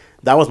 Okay. And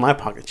that was my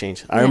pocket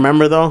change. I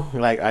remember though,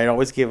 like I'd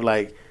always give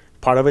like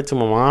part of it to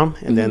my mom,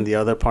 and then the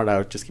other part I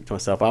would just keep to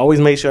myself. I always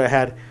made sure I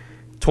had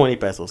 20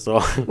 pesos. So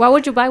what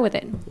would you buy with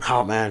it?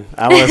 Oh man,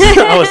 I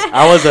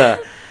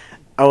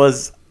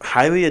was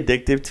highly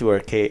addictive to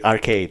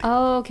arcade.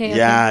 Oh, okay.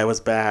 Yeah, it was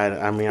bad.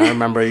 I mean, I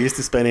remember I used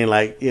to spending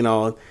like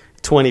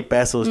 20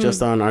 pesos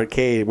just on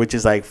arcade, which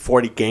is like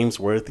 40 games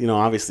worth,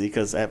 obviously,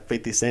 because at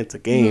 50 cents a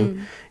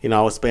game,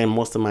 I would spend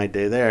most of my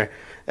day there.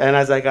 And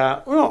as I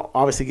got,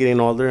 obviously getting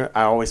older,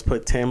 I always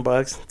put 10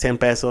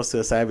 pesos to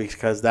the side,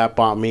 because that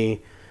bought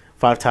me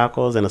 5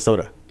 tacos and a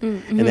soda.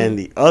 And then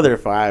the other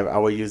 5, I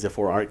would use it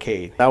for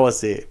arcade. That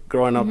was it.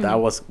 Growing up, that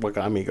was what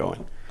got me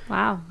going.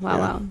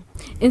 Wow.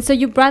 And so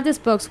you brought these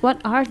books. What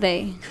are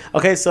they?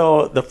 Okay,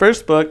 so the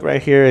first book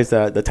right here is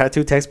the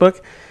tattoo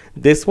textbook.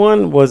 This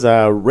one was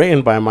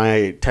written by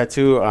my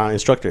tattoo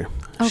instructor,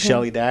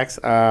 Shelly Dax.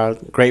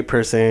 Great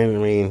person. I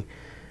mean,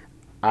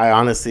 I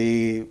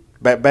honestly,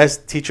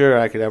 best teacher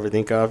I could ever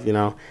think of,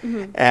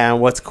 And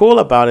what's cool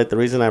about it, the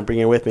reason I bring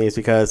it with me is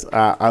because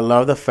I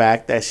love the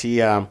fact that she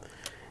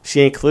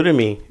included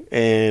me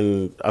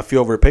in a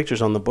few of her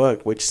pictures on the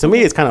book, which to me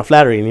is kind of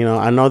flattering.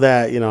 I know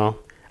that,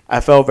 I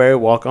felt very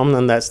welcome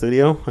in that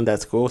studio, in that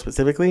school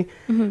specifically.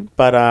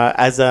 But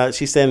as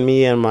she sent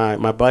me and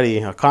my buddy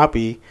a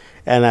copy,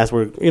 and as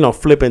we're,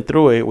 flipping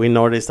through it, we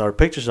noticed our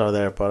pictures are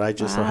there. But I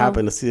just so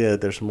happen to see that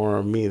there's more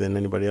of me than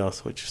anybody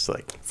else, which is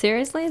like...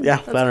 Seriously? Yeah,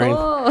 that's flattering.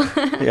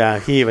 Cool. Yeah,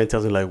 he even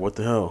tells me, like, what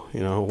the hell?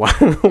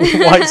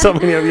 Why so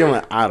many of you? I'm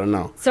like, I don't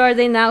know. So are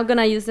they now going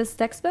to use this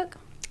textbook?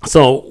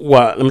 So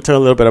let me tell you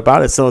a little bit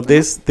about it. So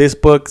this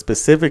book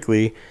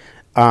specifically...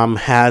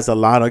 has a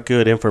lot of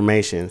good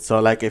information. So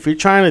like if you're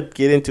trying to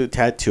get into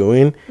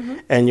tattooing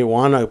and you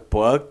want a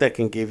book that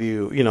can give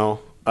you,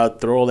 a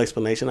thorough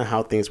explanation of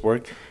how things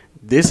work,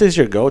 this is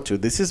your go-to.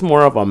 This is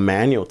more of a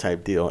manual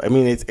type deal. I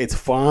mean, it's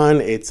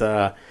fun. It's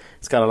got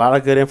a lot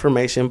of good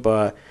information,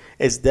 but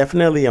it's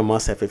definitely a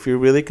must-have. If you're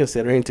really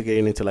considering to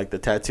getting into like the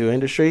tattoo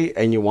industry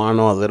and you want to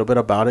know a little bit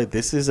about it,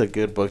 this is a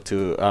good book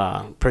to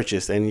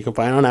purchase. And you can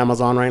find it on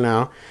Amazon right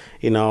now.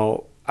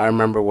 I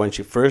remember when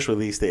she first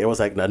released it, it was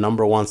like the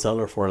 #1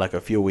 seller for like a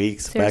few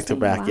weeks. Seriously? Back to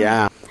back. Wow.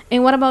 Yeah.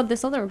 And what about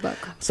this other book?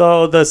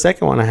 So the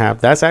second one I have,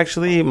 that's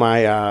actually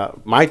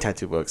my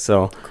tattoo book.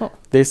 So cool.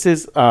 This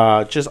is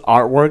just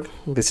artwork.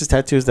 This is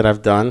tattoos that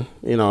I've done,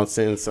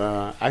 since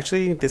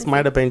actually this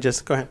might have been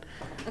just, go ahead,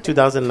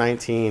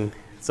 2019.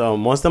 So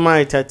most of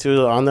my tattoos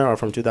on there are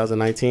from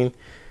 2019.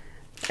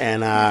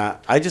 And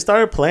I just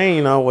started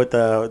playing, with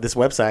this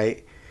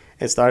website.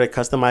 And started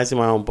customizing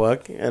my own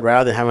book. And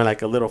rather than having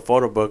like a little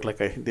photo book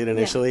like I did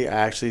initially, I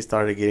actually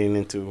started getting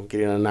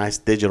a nice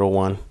digital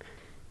one.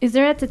 Is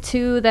there a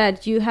tattoo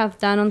that you have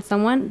done on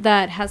someone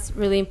that has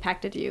really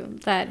impacted you,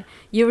 that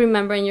you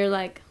remember and you're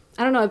like,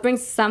 I don't know, it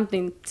brings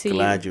something to you?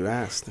 Glad you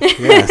asked.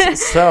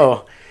 Yes.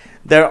 So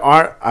there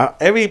are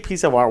every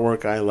piece of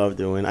artwork I love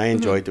doing. I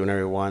enjoy doing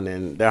every one.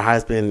 And there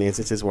has been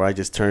instances where I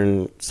just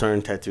turn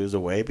certain tattoos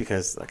away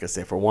because, like I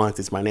said, for once,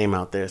 it's my name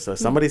out there. So if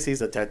somebody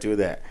sees a tattoo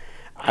that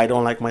I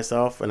don't like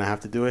myself and I have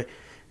to do it,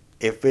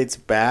 if it's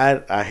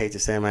bad, I hate to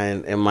say,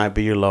 man, it might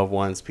be your loved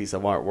one's piece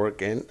of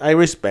artwork, and I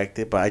respect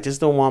it, but I just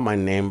don't want my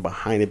name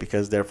behind it,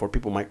 because therefore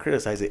people might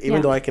criticize it,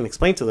 even though I can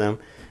explain to them,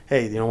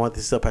 hey, you know what,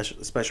 this is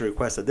a special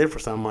request I did for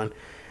someone.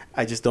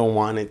 I just don't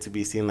want it to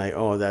be seen like,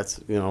 oh, that's,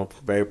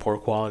 very poor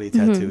quality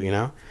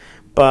tattoo,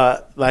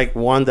 But like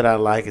one that I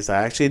like is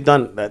I actually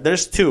done,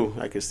 there's 2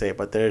 I could say,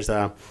 but there's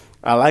I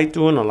like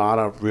doing a lot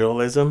of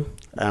realism.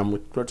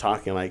 We're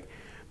talking like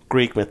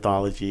Greek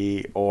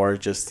mythology or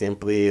just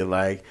simply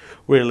like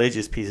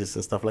religious pieces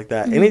and stuff like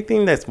that.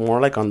 Anything that's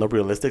more like on the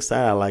realistic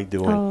side, I like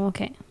doing. Oh,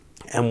 okay.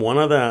 And one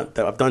of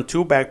I've done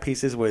 2 back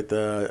pieces with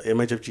the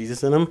image of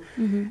Jesus in them,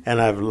 and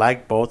I've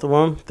liked both of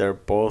them. They're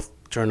both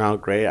turned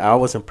out great. I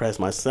was impressed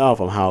myself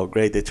on how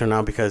great they turned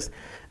out, because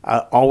I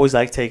always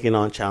like taking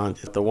on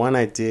challenges. The one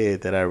I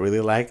did that I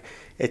really like,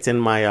 it's in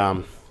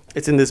my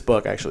it's in this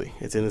book actually.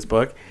 It's in this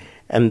book.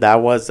 And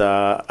that was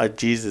a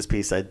Jesus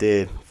piece I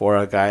did for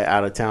a guy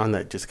out of town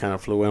that just kind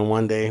of flew in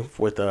one day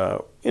with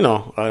an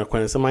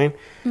acquaintance of mine.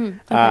 Okay.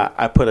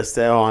 I put a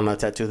sale on a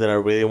tattoo that I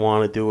really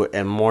want to do,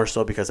 and more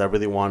so because I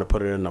really want to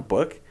put it in a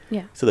book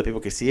so that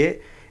people could see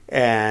it.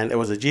 And it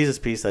was a Jesus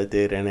piece I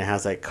did, and it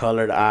has like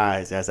colored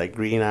eyes. It has like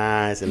green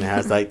eyes, and it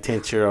has like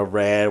tincture of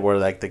red where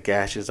like the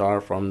gashes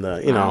are from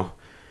the,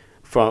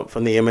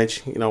 from the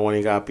image, when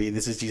he got beat.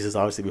 This is Jesus,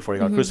 obviously, before he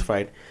got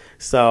crucified.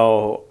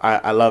 So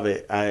I love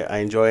it. I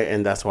enjoy it,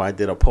 and that's why I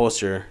did a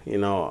poster,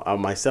 of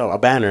myself, a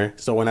banner.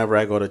 So whenever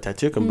I go to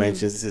tattoo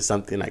conventions, this is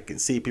something I can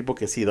see. People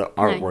can see the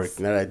artwork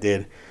that I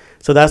did.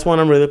 So that's one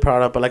I'm really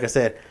proud of. But like I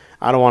said,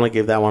 I don't want to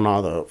give that one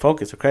all the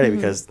focus or credit,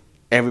 because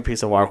every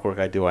piece of artwork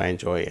I do, I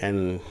enjoy.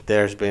 And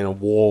there's been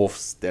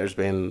wolves. There's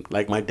been,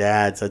 like my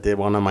dad's. I did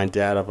one on my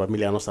dad of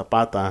Emiliano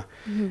Zapata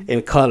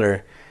in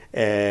color.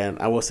 And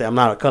I will say I'm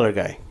not a color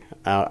guy.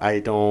 I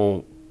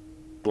don't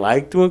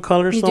like doing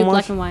color so much. You do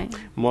black and white?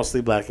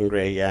 Mostly black and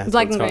gray, yeah.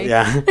 Black and gray.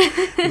 Yeah.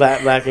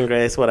 black and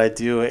gray is what I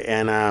do.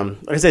 And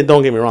like I said,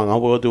 don't get me wrong, I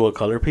will do a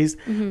color piece,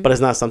 but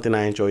it's not something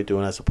I enjoy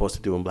doing as opposed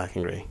to doing black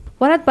and gray.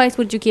 What advice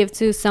would you give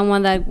to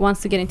someone that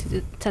wants to get into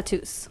the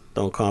tattoos?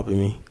 Don't copy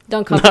me.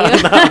 Don't copy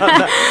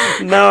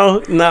you?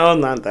 No,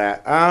 not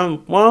that.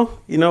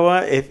 Well, you know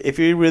what? If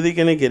you're really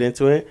going to get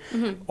into it,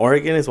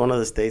 Oregon is one of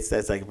the states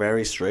that's like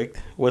very strict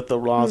with the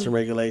laws and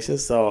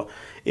regulations. So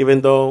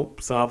even though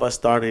some of us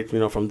started,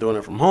 from doing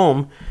it from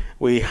home,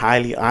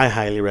 I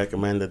highly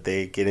recommend that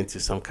they get into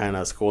some kind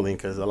of schooling,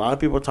 because a lot of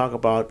people talk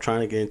about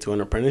trying to get into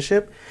an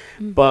apprenticeship,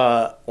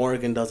 but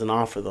Oregon doesn't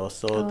offer those.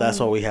 So that's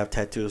why we have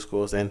tattoo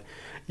schools. And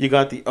you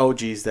got the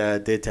OGs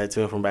that did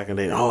tattooing from back in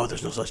the day. Oh,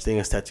 there's no such thing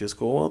as tattoo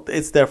school. Well,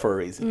 it's there for a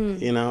reason,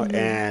 you know.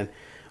 And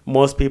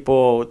most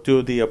people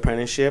do the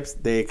apprenticeships.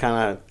 They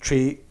kind of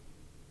treat,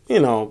 you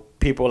know,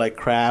 people like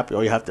crap,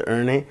 or you have to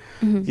earn it.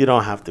 You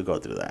don't have to go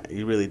through that.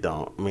 You really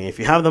don't. I mean, if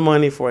you have the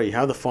money for it, you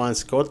have the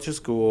funds, go to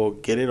school,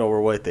 get it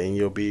over with, and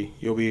you'll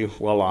be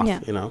well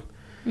off, you know.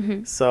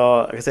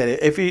 So like I said,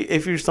 if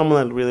you're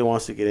someone that really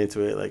wants to get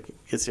into it, like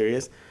get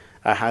serious,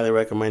 I highly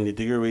recommend you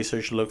do your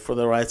research, look for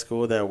the right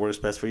school that works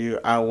best for you.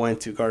 I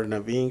went to Garden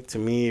of Ink. To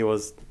me, it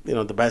was, you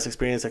know, the best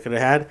experience I could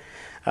have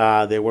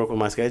had. They work with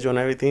my schedule and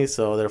everything,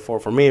 so therefore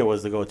for me it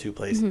was the go-to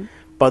place.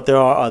 But there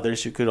are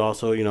others. You could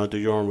also, you know, do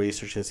your own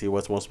research and see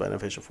what's most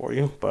beneficial for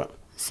you. But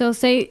so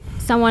say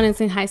someone is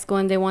in high school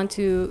and they want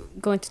to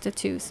go into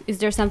tattoos. Is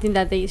there something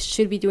that they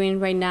should be doing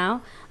right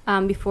now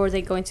before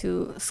they go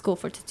into school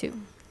for tattoo?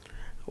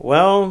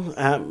 Well,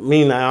 I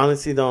mean, I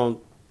honestly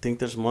don't think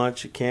there's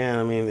much you can.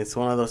 I mean, it's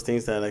one of those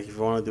things that, like, if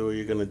you want to do it,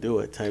 you're going to do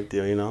it type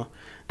deal, you know?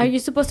 Are you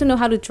supposed to know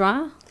how to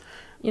draw?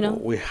 You know,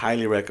 we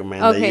highly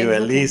recommend that you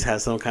at least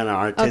have some kind of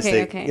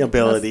artistic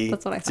ability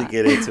that's to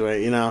get into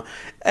it, you know.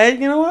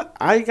 And you know what?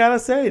 I gotta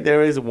say,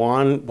 there is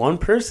one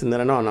person that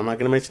I know, and I'm not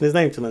gonna mention his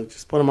name, so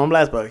just put him on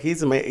blast. But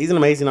he's an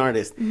amazing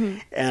artist.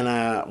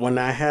 And when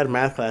I had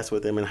math class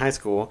with him in high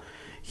school,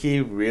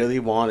 he really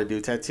wanted to do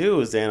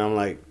tattoos, and I'm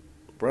like,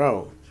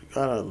 bro, you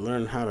gotta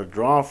learn how to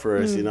draw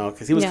first, you know,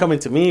 because he was coming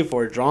to me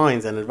for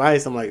drawings and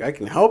advice. I'm like, I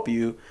can help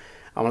you.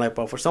 I'm like,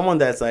 but for someone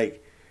that's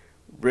like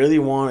really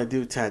want to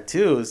do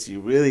tattoos, you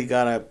really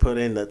gotta put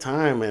in the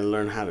time and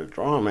learn how to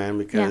draw, man,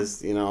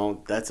 because you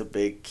know, that's a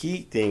big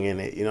key thing in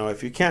it. You know,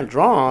 if you can't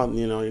draw,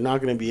 you know, you're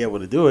not going to be able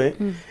to do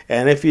it.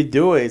 And if you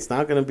do it, it's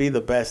not going to be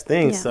the best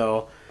thing.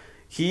 So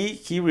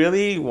he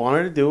really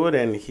wanted to do it,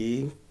 and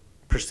he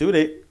pursued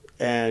it.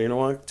 And you know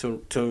what,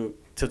 to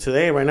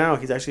today, right now,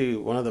 he's actually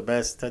one of the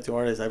best tattoo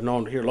artists I've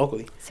known here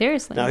locally.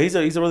 Seriously? No, he's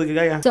a really good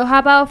guy. So how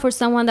about for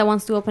someone that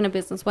wants to open a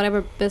business,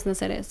 whatever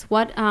business it is,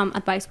 what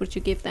advice would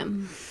you give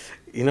them?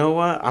 You know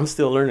what? I'm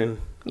still learning.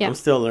 I'm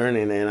still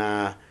learning,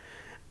 and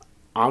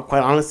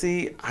quite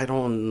honestly, I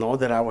don't know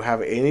that I would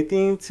have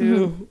anything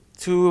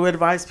to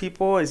advise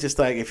people. It's just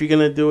like, if you're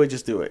gonna do it,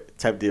 just do it,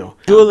 type deal.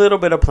 Do a little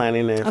bit of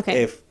planning,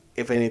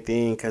 if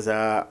anything, because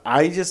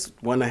I just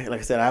went ahead,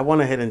 like I said, I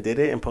went ahead and did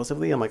it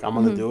impulsively. I'm like, I'm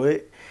gonna do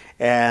it,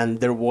 and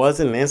there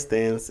was an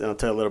instance, and I'll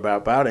tell you a little bit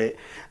about it.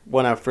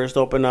 When I first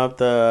opened up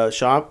the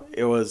shop,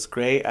 it was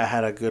great. I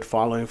had a good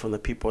following from the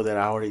people that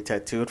I already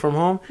tattooed from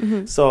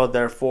home, so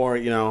therefore,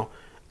 you know,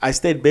 I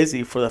stayed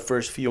busy for the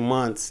first few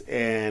months,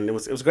 and it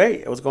was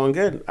great. It was going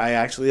good. I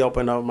actually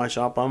opened up my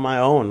shop on my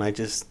own. I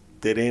just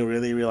didn't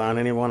really rely on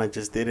anyone. I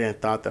just did it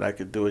and thought that I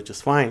could do it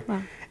just fine.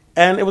 Wow.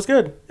 And it was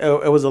good.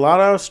 It was a lot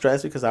of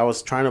stress because I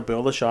was trying to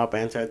build a shop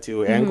and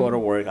tattoo and go to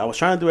work. I was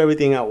trying to do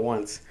everything at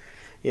once,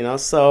 you know.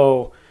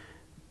 So,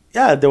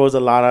 yeah, there was a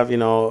lot of, you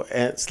know,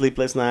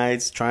 sleepless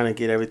nights trying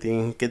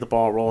to get the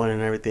ball rolling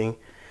and everything.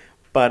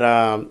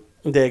 But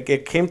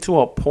it came to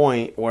a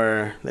point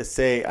where, let's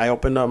say I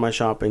opened up my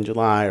shop in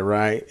July,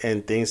 right?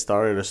 And things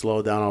started to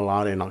slow down a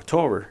lot in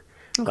October,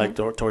 like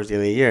towards the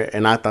end of the year.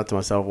 And I thought to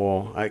myself,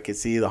 well, I could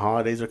see the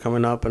holidays are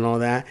coming up and all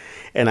that.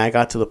 And I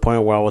got to the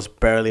point where I was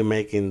barely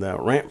making the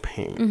rent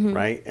payment,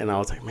 right? And I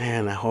was like,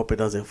 man, I hope it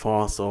doesn't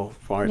fall so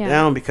far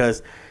down,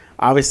 because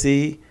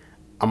obviously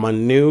I'm a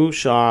new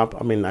shop.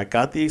 I mean, I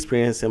got the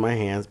experience in my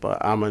hands,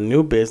 but I'm a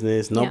new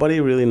business. Nobody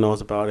really knows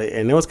about it.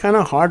 And it was kind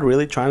of hard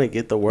really trying to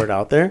get the word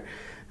out there.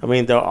 I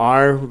mean, there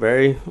are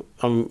very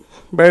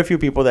few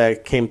people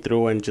that came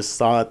through and just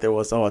saw that there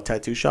was a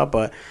tattoo shop.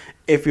 But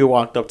if you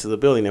walked up to the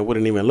building, it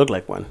wouldn't even look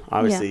like one,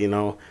 obviously, you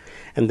know.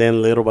 And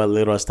then little by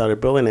little, I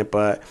started building it.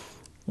 But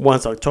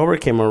once October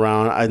came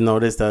around, I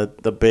noticed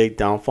that the big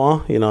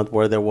downfall, you know,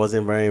 where there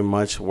wasn't very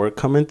much work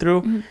coming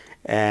through.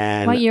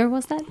 And what year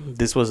was that?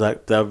 This was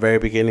like the very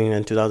beginning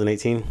in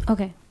 2018.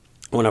 Okay.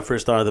 When I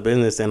first started the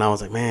business, and I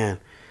was like, man,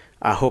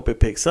 I hope it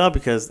picks up,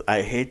 because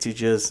I hate to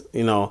just,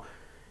 you know,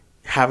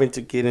 having to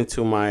get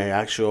into my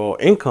actual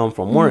income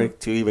from work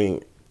to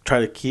even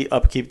try to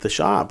upkeep the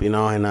shop, you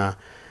know. And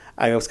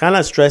I was kind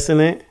of stressing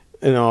it,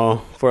 you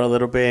know, for a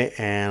little bit,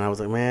 and I was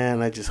like,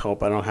 man, I just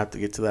hope I don't have to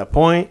get to that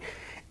point.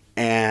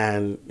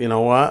 And you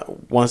know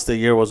what, once the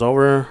year was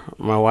over,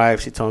 my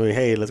wife, she told me,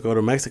 hey, let's go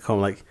to Mexico.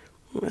 I'm like,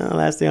 well,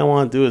 last thing I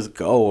want to do is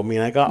go. I mean,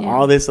 I got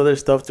all this other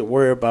stuff to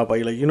worry about, but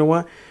you're like, you know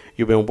what,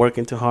 you've been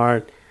working too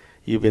hard,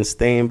 you've been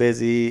staying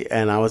busy.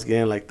 And I was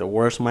getting like the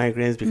worst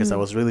migraines because I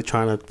was really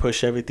trying to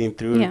push everything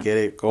through to get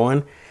it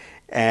going.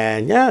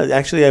 And yeah,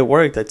 actually I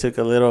worked. I took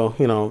a little,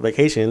 you know,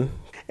 vacation,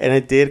 and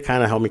it did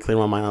kind of help me clear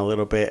my mind a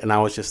little bit. And I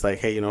was just like,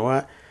 hey, you know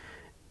what?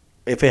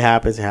 If it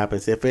happens, it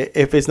happens. If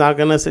it's not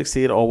going to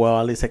succeed, oh, well,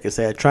 at least I can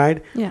say I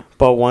tried. Yeah.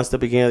 But once the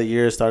beginning of the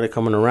year started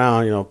coming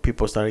around, you know,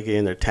 people started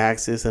getting their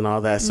taxes and all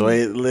that. So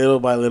it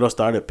little by little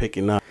started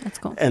picking up. That's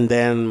cool. And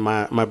then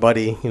my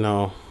buddy, you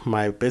know,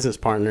 my business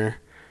partner,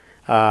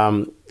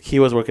 he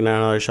was working at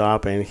another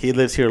shop, and he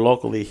lives here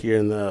locally.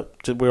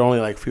 We're only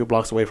like a few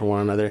blocks away from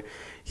one another.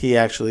 He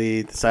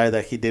actually decided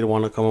that he did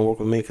want to come and work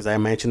with me because I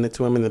mentioned it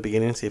to him in the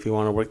beginning, see if he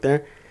wanted to work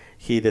there.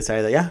 He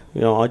decided that,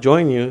 I'll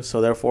join you.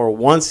 So therefore,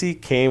 once he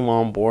came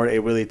on board, it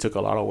really took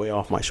a lot of weight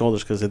off my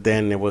shoulders because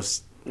then it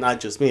was not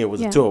just me, it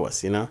was the two of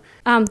us,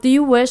 Do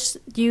you wish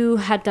you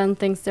had done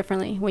things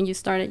differently when you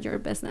started your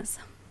business?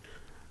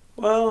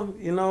 Well,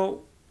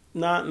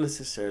 not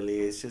necessarily.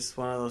 It's just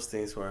one of those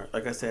things where,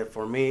 like I said,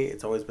 for me,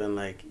 it's always been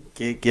like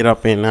get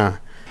up and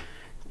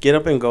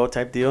go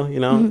type deal.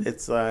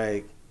 It's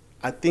like,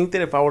 I think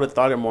that if I would have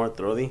thought it more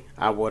thoroughly,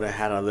 I would have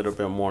had a little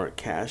bit more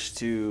cash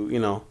to,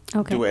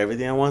 do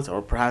everything at once,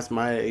 or perhaps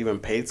might have even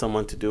paid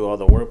someone to do all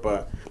the work.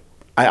 But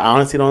I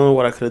honestly don't know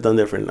what I could have done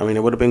different. I mean,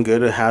 it would have been good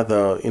to have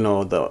the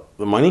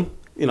money.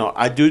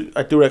 I do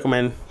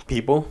recommend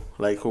people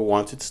like who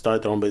want to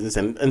start their own business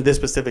and in this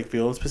specific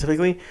field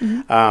specifically.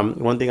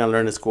 One thing I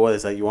learned in school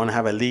is that you want to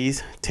have at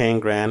least 10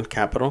 grand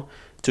capital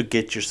to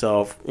get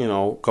yourself,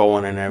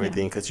 going and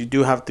everything. Because you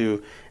do have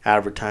to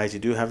advertise.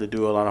 You do have to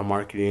do a lot of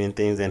marketing and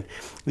things. And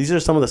these are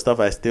some of the stuff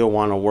I still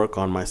want to work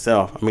on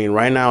myself. I mean,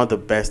 right now, the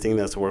best thing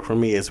that's worked for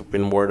me has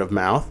been word of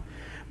mouth.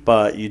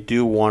 But you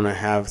do want to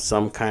have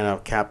some kind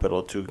of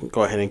capital to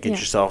go ahead and get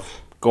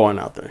yourself going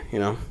out there,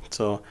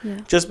 So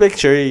just make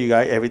sure you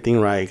got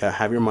everything right. You got to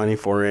have your money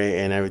for it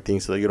and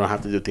everything so you don't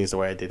have to do things the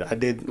way I did. I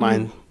did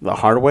mine the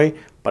hard way,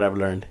 but I've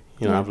learned.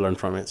 I've learned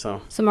from it.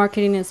 So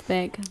marketing is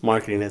big.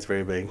 Marketing is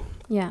very big.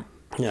 Yeah.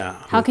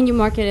 Yeah. How can you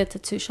market a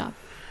tattoo shop?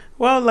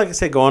 Well, like I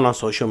said, going on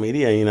social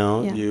media,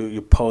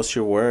 you post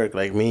your work.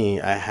 Like me,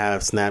 I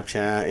have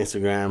Snapchat,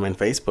 Instagram, and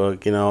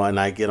Facebook, and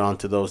I get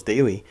onto those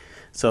daily.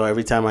 So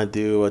every time I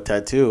do a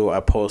tattoo,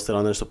 I post it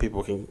on there so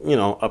people can,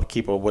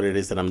 upkeep of what it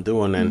is that I'm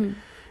doing. And,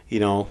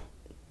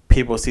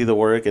 people see the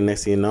work, and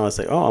next thing you know, it's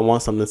like, oh, I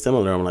want something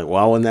similar. I'm like,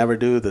 well, I will never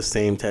do the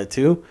same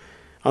tattoo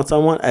on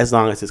someone as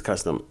long as it's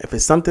custom. If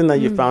it's something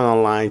that you found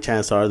online,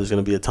 chances are there's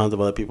going to be a ton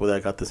of other people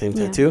that got the same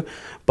tattoo.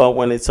 But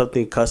when it's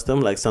something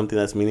custom, like something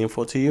that's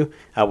meaningful to you,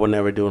 I will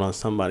never do it on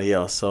somebody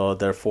else. So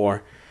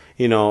therefore,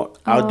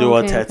 I'll do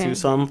a tattoo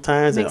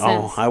sometimes. And,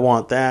 I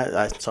want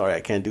that. Sorry,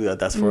 I can't do that.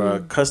 That's for a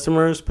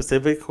customer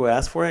specific who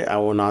asked for it. I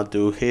will not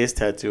do his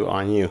tattoo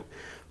on you.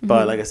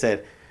 But like I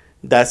said,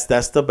 that's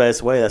the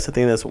best way. That's the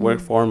thing that's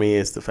worked for me,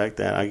 is the fact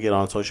that I get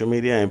on social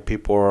media and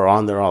people are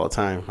on there all the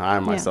time. I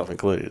myself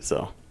included.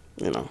 So,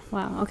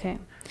 Wow. Okay.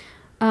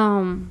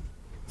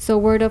 So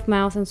word of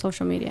mouth and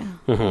social media.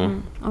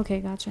 Okay,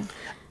 gotcha.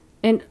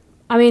 And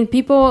I mean,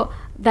 people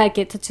that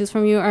get tattoos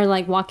from you are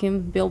like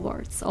walking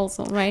billboards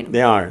also, right?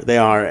 They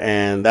are.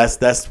 And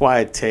that's why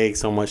I take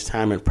so much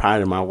time and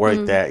pride in my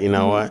work that,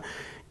 what,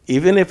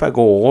 even if I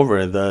go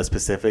over the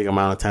specific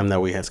amount of time that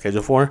we have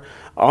scheduled for,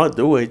 I'll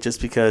do it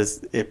just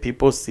because if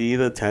people see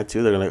the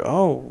tattoo, they're like,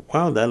 oh,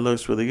 wow, that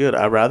looks really good.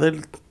 I'd rather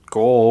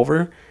go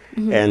over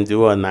and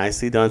do a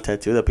nicely done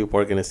tattoo that people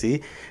are going to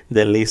see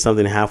than leave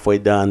something halfway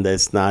done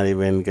that's not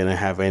even going to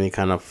have any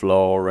kind of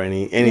flow or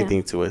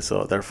anything to it.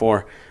 So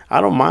therefore,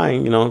 I don't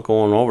mind,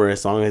 going over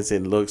as long as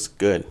it looks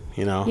good,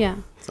 Yeah.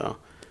 So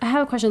I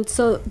have a question.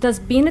 So does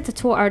being a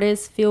tattoo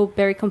artist feel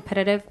very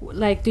competitive?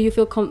 Like, do you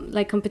feel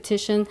like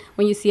competition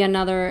when you see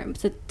another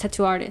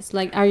tattoo artist?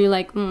 Like, are you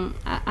like,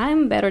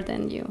 I'm better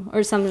than you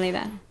or something like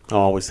that? I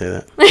always say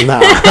that.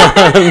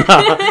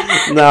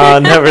 No,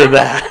 never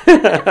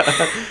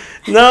that.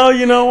 No,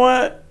 you know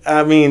what?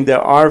 I mean,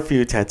 there are a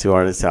few tattoo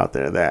artists out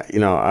there that,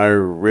 are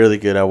really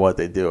good at what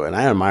they do. And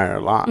I admire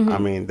a lot. I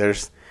mean,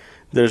 there's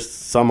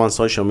some on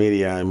social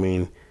media. I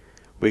mean,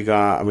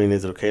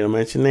 is it okay to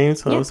mention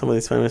names of some of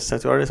these famous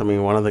tattoo artists? I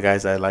mean, one of the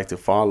guys I like to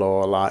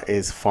follow a lot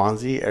is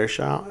Fonzie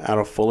Ershaw out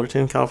of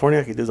Fullerton,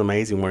 California. He does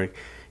amazing work.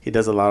 He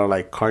does a lot of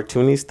like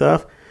cartoony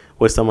stuff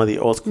with some of the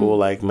old school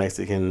like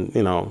Mexican,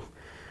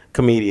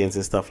 comedians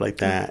and stuff like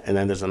that. And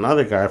then there's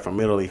another guy from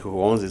Italy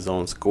who owns his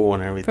own school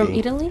and everything. From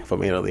Italy?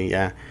 From Italy,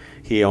 yeah.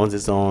 He owns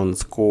his own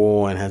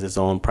school and has his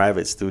own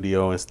private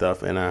studio and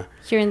stuff. And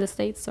here in the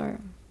States, or?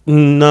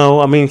 No,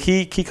 I mean,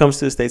 he comes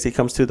to the States. He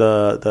comes to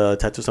the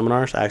tattoo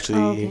seminars. I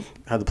actually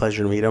had the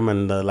pleasure to meet him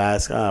in the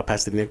last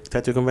Pasadena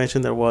Tattoo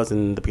Convention there was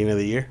in the beginning of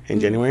the year in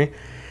January.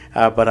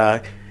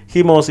 But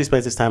he mostly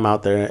spends his time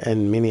out there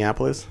in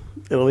Minneapolis,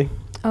 Italy.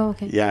 Oh,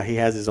 okay. Yeah, he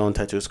has his own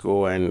tattoo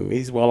school, and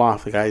he's well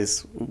off. The guy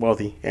is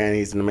wealthy, and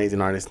he's an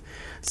amazing artist.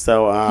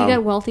 So he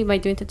got wealthy by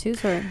doing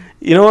tattoos, or?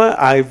 You know what?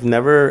 I've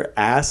never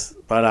asked,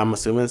 but I'm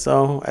assuming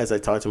so. As I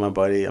talk to my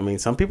buddy, I mean,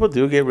 some people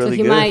do get really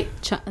good.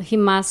 He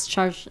must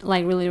charge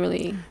like really,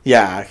 really.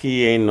 Yeah,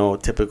 he ain't no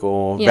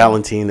typical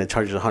Valentine that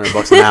charges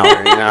 $100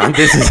 an hour.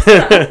 This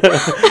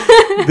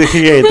is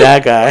he ain't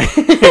that guy.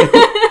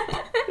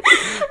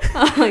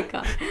 Oh my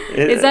god.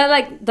 Is that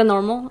like the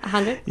normal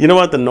 100? You know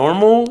what, the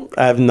normal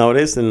I've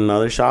noticed in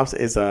other shops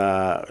is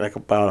like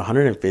about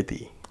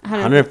 150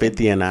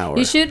 an hour.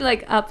 You should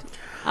like up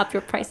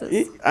your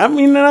prices. I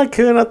mean, I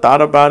couldn't have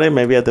thought about it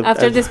maybe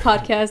after this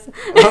podcast.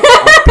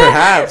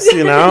 Perhaps,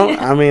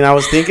 I mean, I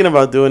was thinking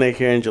about doing it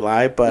here in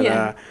July,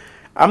 but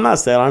I'm not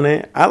set on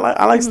it.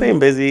 I like staying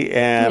busy,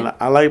 and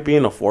I like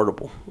being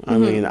affordable. I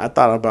mean, I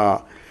thought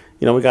about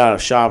you know, we got a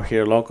shop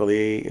here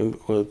locally.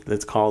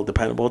 It's called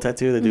Dependable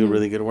Tattoo. They do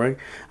really good work.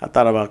 I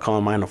thought about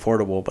calling mine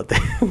affordable, but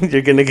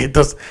you're gonna get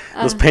those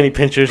penny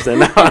pinchers,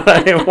 and now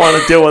I didn't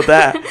want to deal with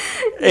that.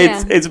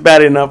 It's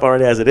bad enough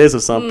already as it is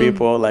with some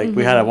people. Like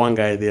we had one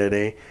guy the other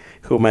day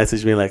who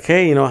messaged me like,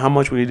 "Hey, you know, how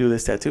much will you do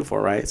this tattoo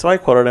for?" Right? So I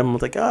quoted him. I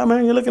was like, "Oh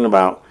man, you're looking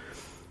about,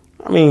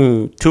 I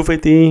mean,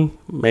 $250,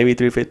 maybe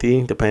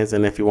 $350, depends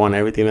on if you want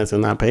everything that's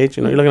on that page.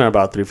 You know, you're looking at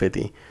about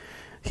 $350."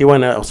 He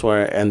went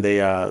elsewhere, and they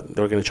were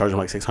going to charge him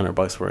like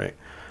 $600 for it.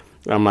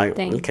 I'm like,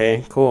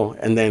 okay, cool.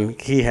 And then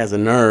he has a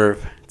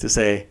nerve to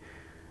say,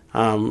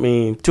 I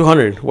mean,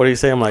 $200. What do you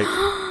say? I'm like,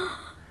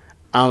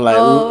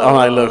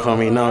 look,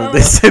 homie, no,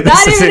 this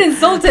that even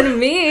insulted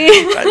me,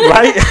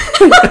 right?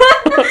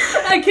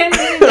 I can't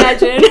even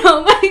imagine.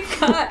 Oh my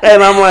god.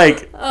 And I'm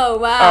like, oh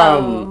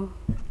wow.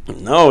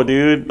 No,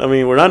 dude. I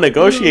mean, we're not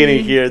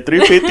negotiating here.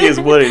 $350 is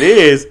what it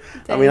is.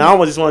 Dang. I mean, I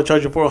almost just want to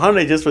charge you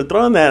 $400 just for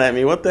throwing that at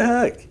me. What the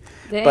heck?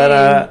 Dang.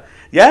 But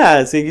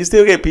yeah, see, you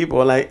still get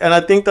people like, and I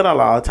think that a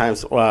lot of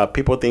times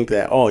people think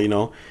that, oh, you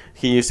know,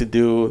 he used to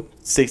do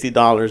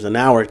 $60 an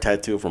hour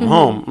tattoo from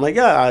home. I'm like,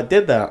 yeah, I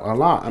did that a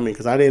lot. I mean,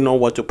 because I didn't know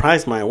what to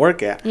price my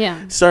work at.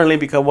 Yeah. Certainly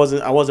because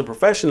I wasn't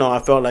professional. I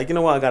felt like, you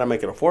know what, I got to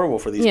make it affordable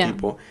for these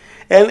people,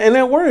 and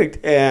it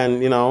worked.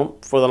 And you know,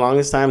 for the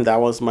longest time, that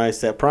was my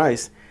set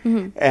price.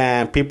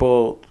 And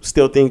people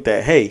still think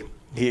that, hey,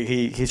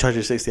 he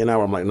charges $60 an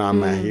hour. I'm like, nah,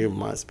 man, you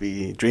must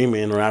be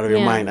dreaming or out of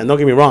your mind. And don't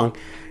get me wrong,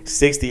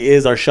 $60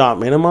 is our shop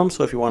minimum.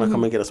 So if you want to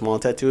come and get a small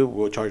tattoo,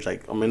 we'll charge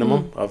like a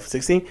minimum of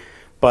 $60.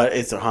 But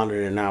it's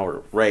 $100 an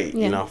hour rate,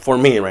 you know, for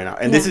me right now.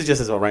 And this is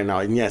just as well right now.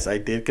 And yes, I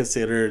did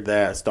consider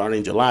that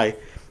starting July,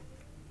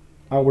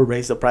 I would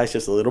raise the price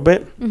just a little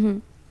bit.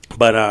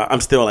 But I'm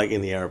still like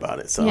in the air about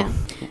it. So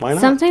why not?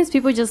 Sometimes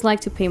people just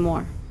like to pay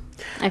more,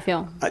 I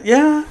feel.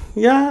 Yeah.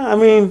 I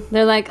mean,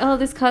 they're like, oh,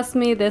 this cost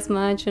me this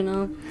much, you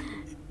know.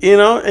 You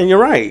know, and you're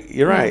right.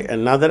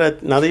 And now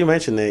that you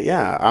mention it,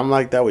 I'm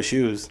like that with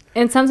shoes.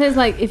 And sometimes,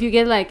 like, if you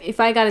get like, if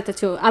I got a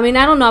tattoo, I mean,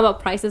 I don't know about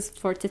prices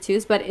for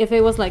tattoos, but if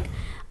it was like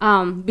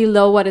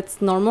below what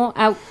it's normal,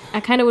 I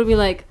kind of would be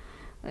like,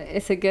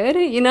 is it good?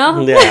 You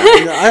know? Yeah,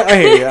 I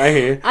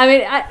hear you. I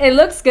mean, it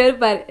looks good,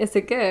 but is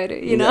it good?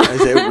 You know?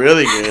 Is it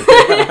really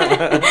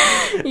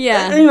good?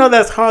 Yeah. And, you know,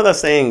 that's how the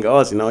saying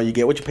goes. You know, you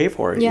get what you pay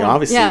for. Yeah. You know,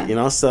 obviously, you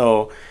know.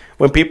 So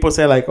when people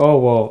say like, oh,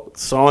 well,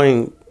 so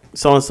and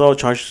so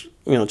charge,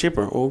 you know,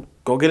 cheaper. Well,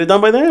 go get it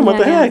done by them. What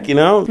the heck, you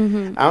know?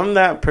 I'm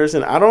that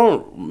person. I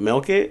don't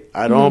milk it.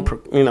 I don't,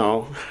 you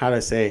know, how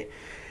to say.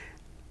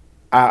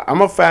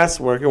 I'm a fast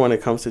worker when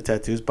it comes to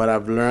tattoos, but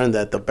I've learned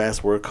that the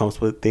best work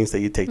comes with things that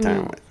you take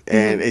time with.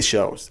 And it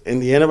shows. In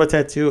the end of a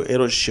tattoo,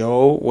 it'll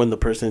show when the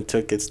person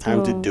took its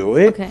time to do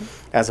it,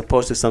 as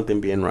opposed to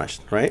something being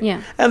rushed, right?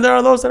 Yeah. And there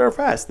are those that are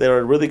fast. They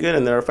are really good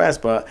and they're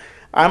fast. But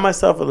I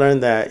myself have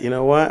learned that, you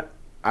know what?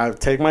 I'll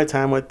take my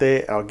time with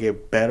it. I'll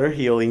get better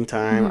healing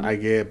time. I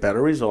get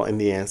better result in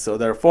the end. So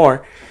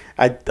therefore,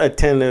 I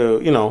tend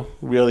to, you know,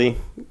 really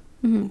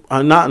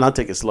not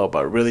take it slow,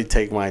 but really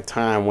take my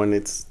time when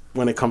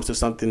it comes to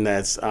something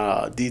that's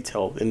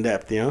detailed, in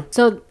depth, you know.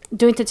 So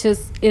doing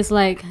tattoos is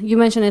like, you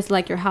mentioned, it's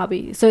like your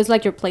hobby. So it's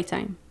like your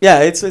playtime. Yeah,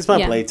 it's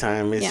my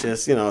playtime. It's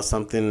just, you know,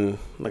 something,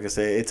 like I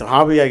say, it's a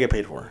hobby I get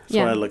paid for. That's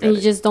what I look at. And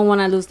you just don't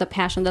want to lose the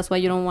passion. That's why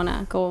you don't want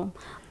to go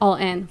all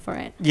in for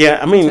it. Yeah,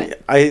 I mean,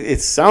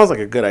 it sounds like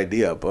a good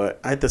idea, but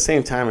at the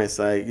same time, it's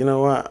like, you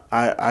know what?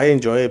 I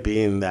enjoy it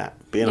being a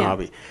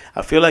hobby.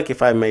 I feel like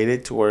if I made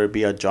it to where it'd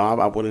be a job,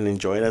 I wouldn't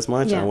enjoy it as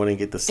much. I wouldn't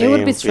get the same feel. It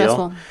would be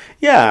stressful.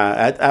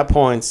 Yeah, at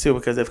points too,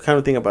 because if kind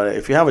of think about it,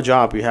 if you have a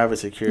job, you have a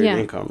secure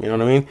income. You know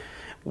what I mean?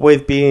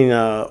 With being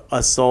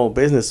a sole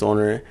business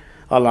owner,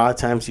 a lot of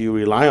times you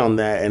rely on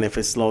that, and if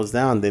it slows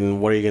down, then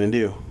what are you gonna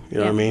do? You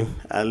know what I mean?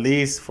 At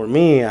least for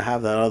me, I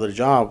have that other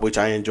job, which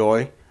I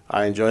enjoy.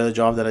 I enjoy the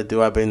job that I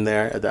do. I've been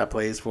there at that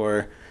place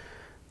for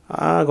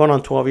going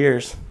on 12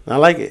 years. I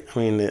like it. I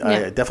mean,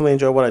 I definitely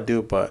enjoy what I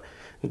do, but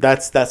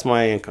that's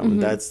my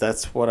income.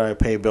 That's what I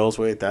pay bills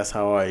with. That's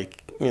how I,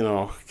 you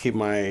know, keep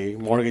my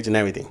mortgage and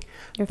everything.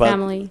 Your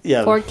family.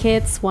 Yeah. 4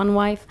 kids, 1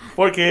 wife.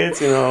 4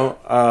 kids, you know,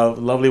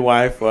 lovely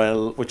wife,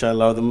 which I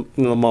love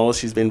the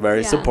most. She's been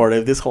very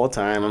supportive this whole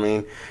time. I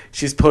mean,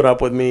 she's put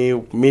up with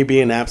me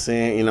being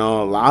absent, you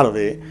know, a lot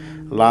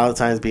of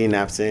times being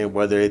absent,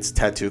 whether it's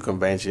tattoo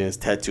conventions,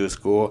 tattoo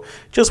school,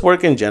 just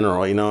work in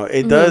general, you know.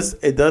 It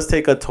does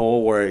take a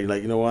toll where you're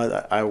like, you know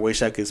what, I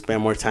wish I could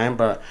spend more time,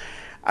 but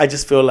I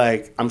just feel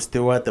like I'm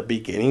still at the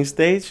beginning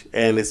stage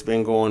and it's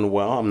been going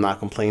well. I'm not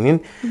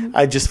complaining.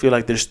 I just feel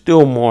like there's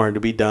still more to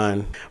be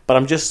done. But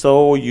I'm just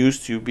so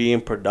used to being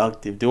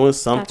productive, doing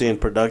something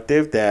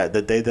productive, that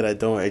the day that I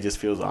don't, it just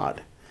feels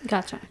odd.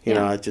 Gotcha. You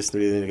know, I just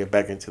really need to get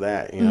back into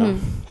that, you know.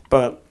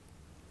 But,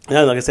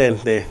 yeah, like I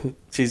said,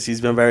 she's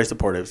been very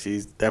supportive.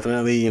 She's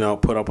definitely, you know,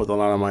 put up with a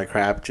lot of my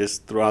crap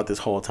just throughout this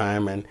whole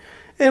time. And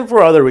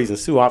for other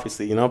reasons, too,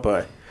 obviously, you know,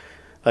 but...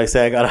 Like I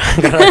said,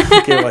 I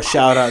gotta give a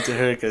shout out to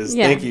her because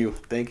thank you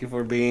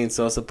for being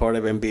so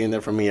supportive and being there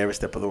for me every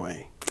step of the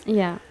way.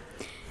 Yeah,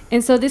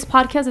 and so this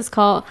podcast is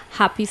called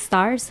Happy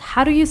Stars.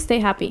 How do you stay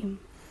happy?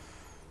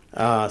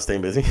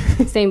 Staying busy.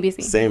 Staying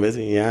busy. Staying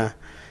busy, yeah.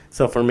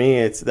 So for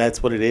me,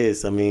 that's what it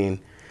is. I mean,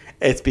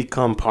 it's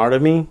become part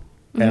of me.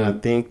 And I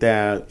think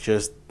that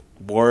just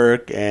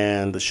work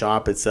and the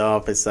shop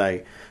itself, it's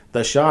like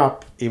the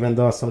shop, even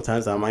though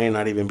sometimes I might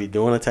not even be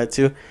doing a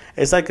tattoo,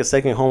 it's like a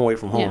second home away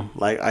from home. Yeah.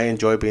 Like, I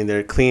enjoy being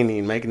there,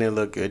 cleaning, making it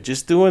look good,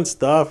 just doing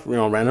stuff,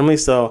 randomly.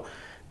 So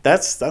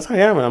that's how I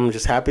am. And I'm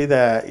just happy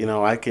that,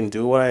 I can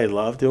do what I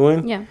love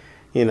doing. Yeah.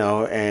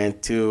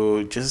 And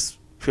to just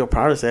feel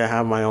proud to say I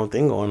have my own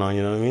thing going on,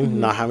 you know what I mean?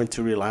 Not having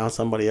to rely on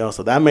somebody else.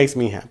 So that makes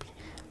me happy.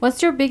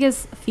 What's your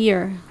biggest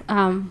fear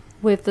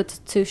with the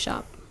tattoo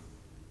shop,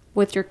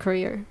 with your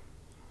career?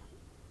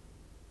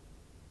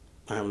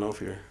 I have no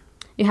fear.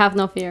 You have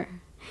no fear.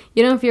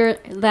 You don't fear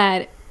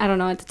that, I don't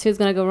know, a tattoo is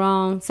going to go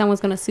wrong,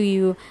 someone's going to sue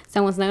you,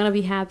 someone's not going to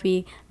be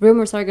happy,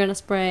 rumors are going to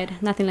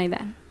spread, nothing like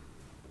that?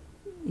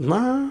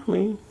 Nah, I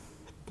mean,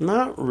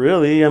 not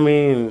really. I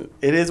mean,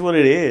 it is what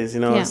it is.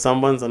 Yeah. If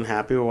someone's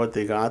unhappy with what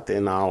they got,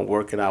 then I'll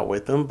work it out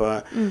with them.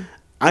 But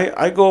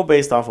I go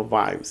based off of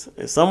vibes.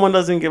 If someone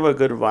doesn't give a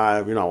good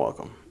vibe, you're not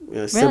welcome.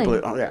 Really? Simply,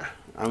 oh, yeah.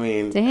 I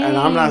mean, dang. And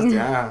I'm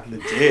not,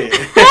 legit.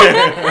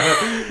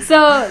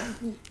 So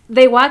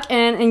they walk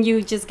in and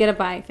you just get a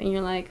vibe and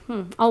you're like,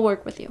 I'll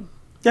work with you.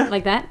 Yeah.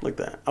 Like that? Like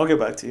that. I'll get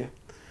back to you.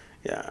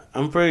 Yeah,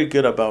 I'm pretty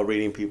good about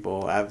reading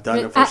people. I've done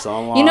it for so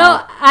long.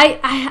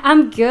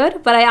 I'm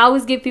good, but I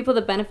always give people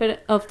the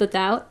benefit of the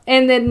doubt,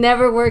 and it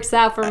never works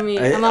out for me.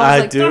 I'm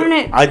always darn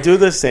it. I do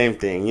the same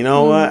thing. You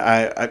know what?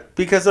 I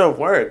because of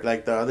work,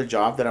 like the other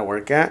job that I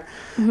work at,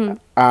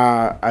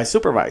 I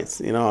supervise,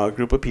 a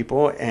group of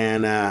people,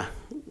 and I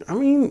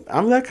mean,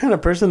 I'm that kind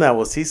of person that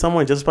will see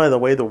someone just by the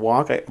way you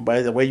walk,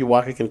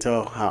 I can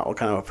tell what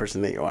kind of a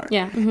person that you are.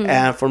 Yeah.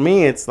 And for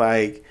me, it's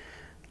like,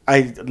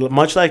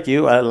 much like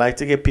you, I like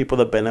to give people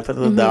the benefit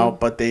of the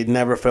doubt, but they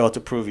never fail to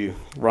prove you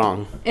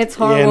wrong. It's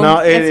horrible.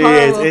 It's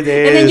horrible. It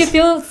is. And then you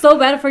feel so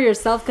bad for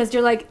yourself because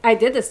you're like, I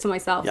did this to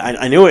myself. Yeah,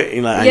 I knew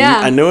it.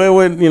 I knew it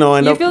would,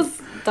 end up. You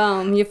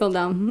feel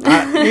dumb.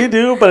 You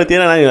do, but at the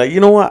end of the night, you're like, you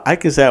know what? I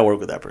can say I work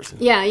with that person.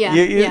 Yeah.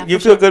 You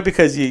feel good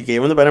because you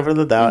gave them the benefit of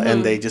the doubt,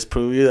 and they just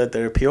prove you that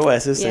they're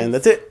POSs, and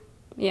that's it.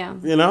 Yeah.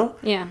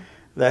 Yeah.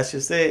 That's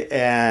just it.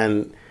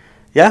 And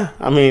yeah,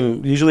 I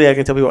mean, usually I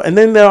can tell people. And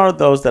then there are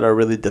those that are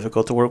really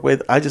difficult to work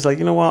with. I just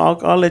like,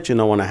 I'll let you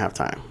know when I have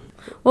time.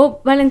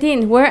 Well,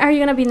 Valentin, where are you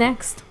going to be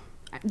next?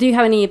 Do you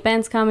have any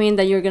events coming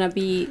that you're going to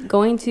be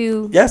going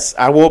to? Yes,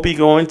 I will be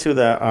going to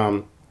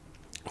the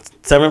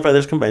Seven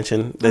Feathers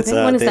Convention. That's,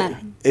 when is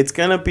that? It's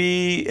going to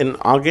be in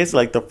August,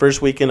 like the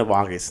first weekend of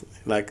August.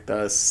 Like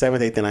the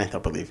 7th, 8th, and 9th, I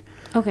believe.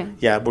 Okay.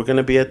 Yeah, we're going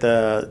to be at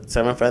the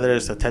Seven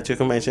Feathers Tattoo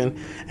Convention.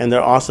 And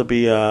there'll also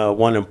be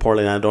one in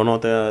Portland. I don't know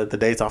the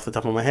dates off the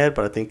top of my head,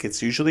 but I think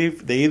it's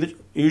they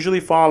usually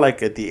fall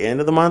like at the end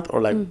of the month or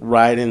like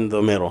right in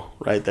the middle,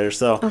 right there.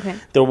 So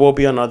there will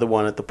be another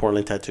one at the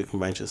Portland Tattoo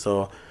Convention.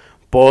 So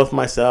both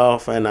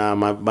myself and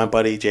my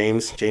buddy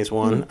James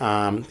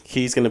Wan,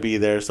 he's going to be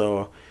there.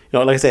 So,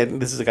 like I said,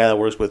 this is a guy that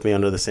works with me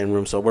under the same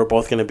room. So we're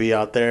both going to be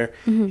out there,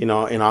 in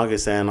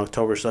August and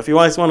October. So if you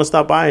guys want to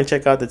stop by and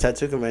check out the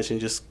tattoo convention,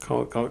 just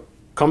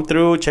come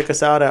through, check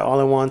us out at All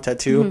in One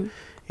Tattoo,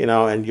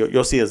 and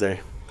you'll see us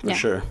there for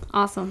sure.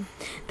 Awesome.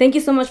 Thank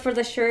you so much for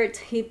the shirt.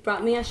 He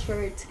brought me a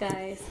shirt,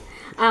 guys.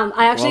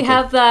 I actually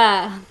have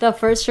the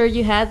first shirt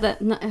you had. I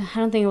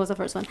don't think it was the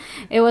first one.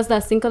 It was the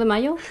Cinco de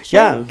Mayo shirt.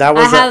 Yeah, that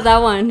was. I have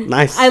that one.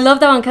 Nice. I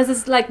love that one because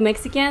it's like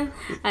Mexican.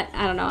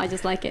 I don't know. I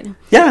just like it.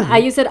 Yeah. I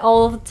use it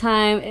all the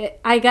time.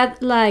 I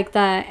got like the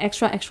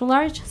extra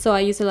large, so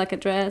I use it like a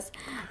dress.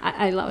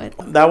 I love it.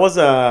 That was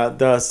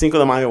the Cinco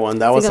de Mayo one.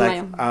 That was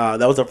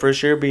that was the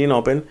first year being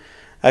open.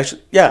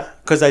 Actually, yeah,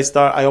 because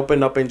I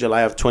opened up in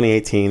July of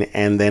 2018,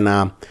 and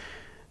then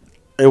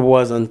it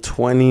was in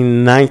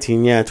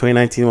 2019,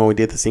 when we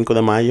did the Cinco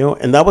de Mayo,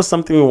 and that was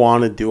something we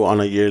wanted to do on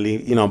a yearly,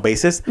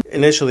 basis.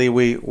 Initially,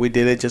 we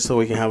did it just so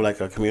we can have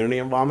like a community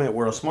involvement.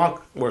 We're a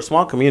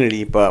small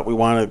community, but we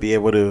want to be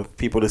able to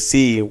people to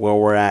see where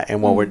we're at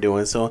and what we're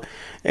doing. So,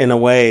 in a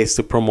way, it's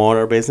to promote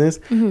our business,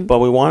 but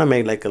we want to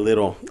make like a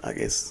little, I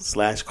guess,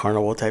 /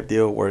 carnival type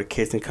deal where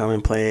kids can come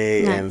and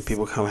play and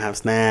people come have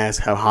snacks,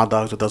 have hot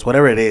dogs with us,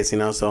 whatever it is,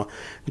 So,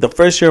 the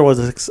first year was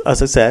a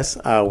success.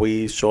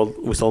 We sold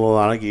a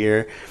lot of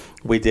gear.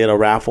 We did a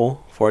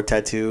raffle for a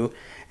tattoo,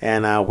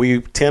 and we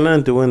intend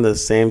on doing the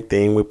same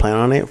thing. We plan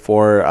on it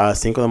for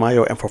Cinco de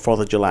Mayo and for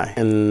 4th of July.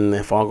 And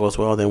if all goes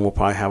well, then we'll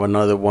probably have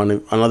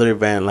another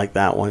event like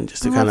that one,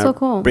 just to kind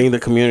of bring the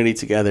community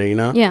together,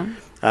 Yeah.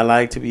 I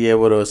like to be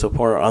able to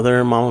support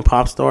other mom and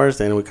pop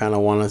stores, and we kind of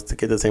want us to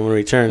get the same in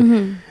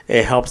return.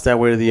 It helps that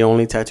we're the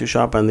only tattoo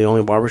shop and the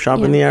only barber shop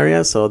in the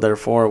area, so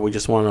therefore we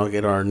just want to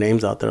get our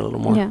names out there a little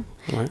more. Yeah.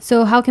 Right?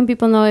 So how can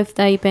people know if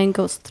the event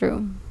goes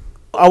through?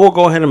 I will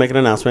go ahead and make an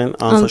announcement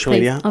on social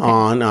media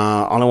on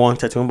All in One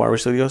Tattoo and Barber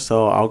Studio.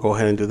 So I'll go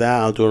ahead and do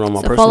that. I'll do it on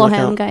my personal account.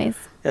 Follow him, guys.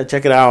 Yeah,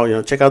 check it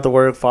out. Check out the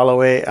work, follow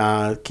it,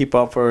 keep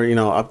up for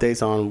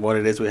updates on what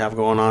it is we have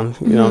going on.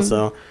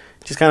 So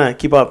just kind of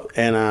keep up,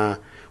 and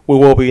we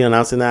will be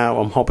announcing that.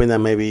 I'm hoping that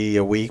maybe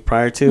a week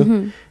prior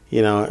to.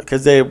 you know,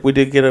 because we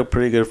did get a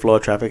pretty good flow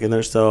of traffic in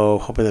there, so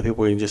hoping that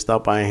people can just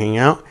stop by and hang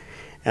out.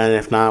 And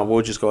if not,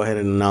 we'll just go ahead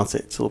and announce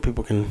it so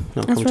people can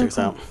come really check us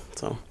out.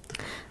 So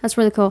that's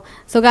really cool.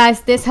 So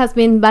guys, this has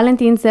been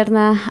Valentin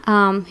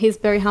Serna. He's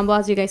very humble,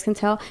 as you guys can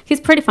tell. He's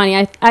pretty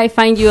funny. I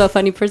find you a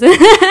funny person.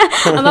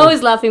 I'm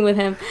always laughing with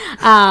him.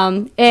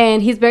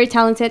 And he's very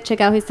talented.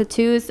 Check out his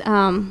tattoos.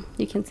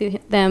 You can see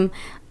them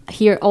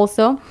here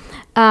also.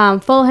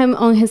 Follow him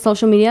on his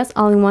social medias,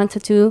 All in One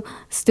Tattoo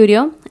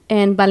Studio,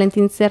 and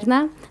Valentin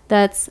Serna.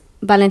 That's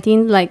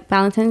Valentin, like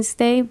Valentine's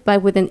Day,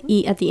 but with an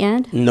E at the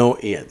end. No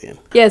E at the end.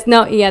 Yes,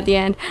 no E at the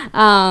end.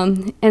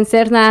 And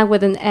Serna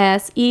with an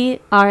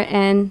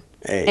SERNA.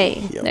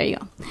 Yep. There you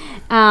go.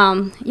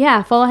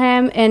 Yeah, follow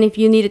him. And if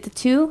you need a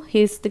tattoo,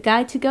 he's the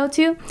guy to go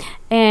to.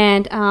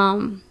 And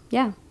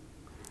yeah,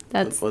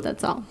 that's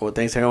all. Well,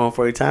 thanks everyone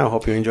for your time. I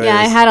hope you enjoyed it. Yeah,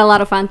 I had a lot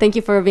of fun. Thank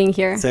you for being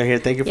here. So here,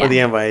 thank you for the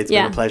invite. It's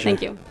been a pleasure.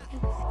 Thank you.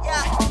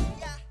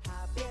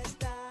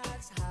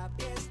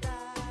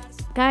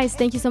 Guys,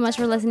 thank you so much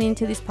for listening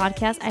to this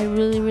podcast. I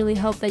really, really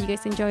hope that you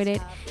guys enjoyed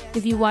it.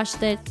 If you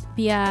watched it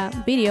via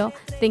video,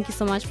 thank you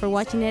so much for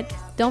watching it.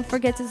 Don't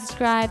forget to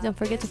subscribe. Don't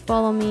forget to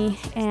follow me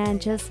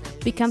and just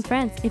become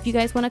friends. If you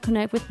guys want to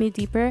connect with me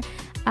deeper,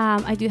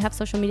 I do have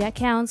social media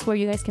accounts where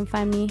you guys can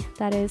find me.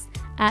 That is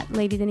at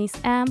Lady Denise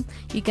M.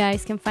 You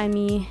guys can find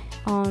me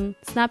on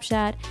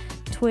Snapchat,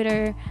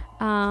 Twitter,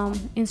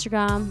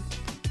 Instagram,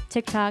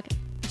 TikTok,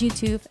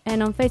 YouTube,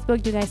 and on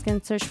Facebook. You guys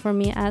can search for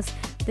me as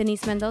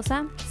Denise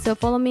Mendoza. So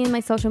follow me in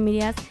my social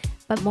medias,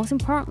 but most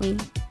importantly,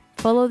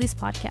 follow this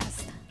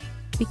podcast,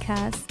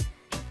 because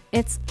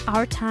it's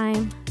our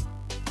time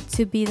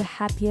to be the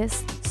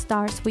happiest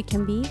stars we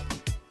can be.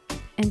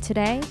 And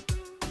today,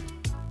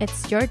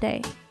 it's your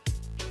day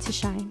to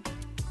shine.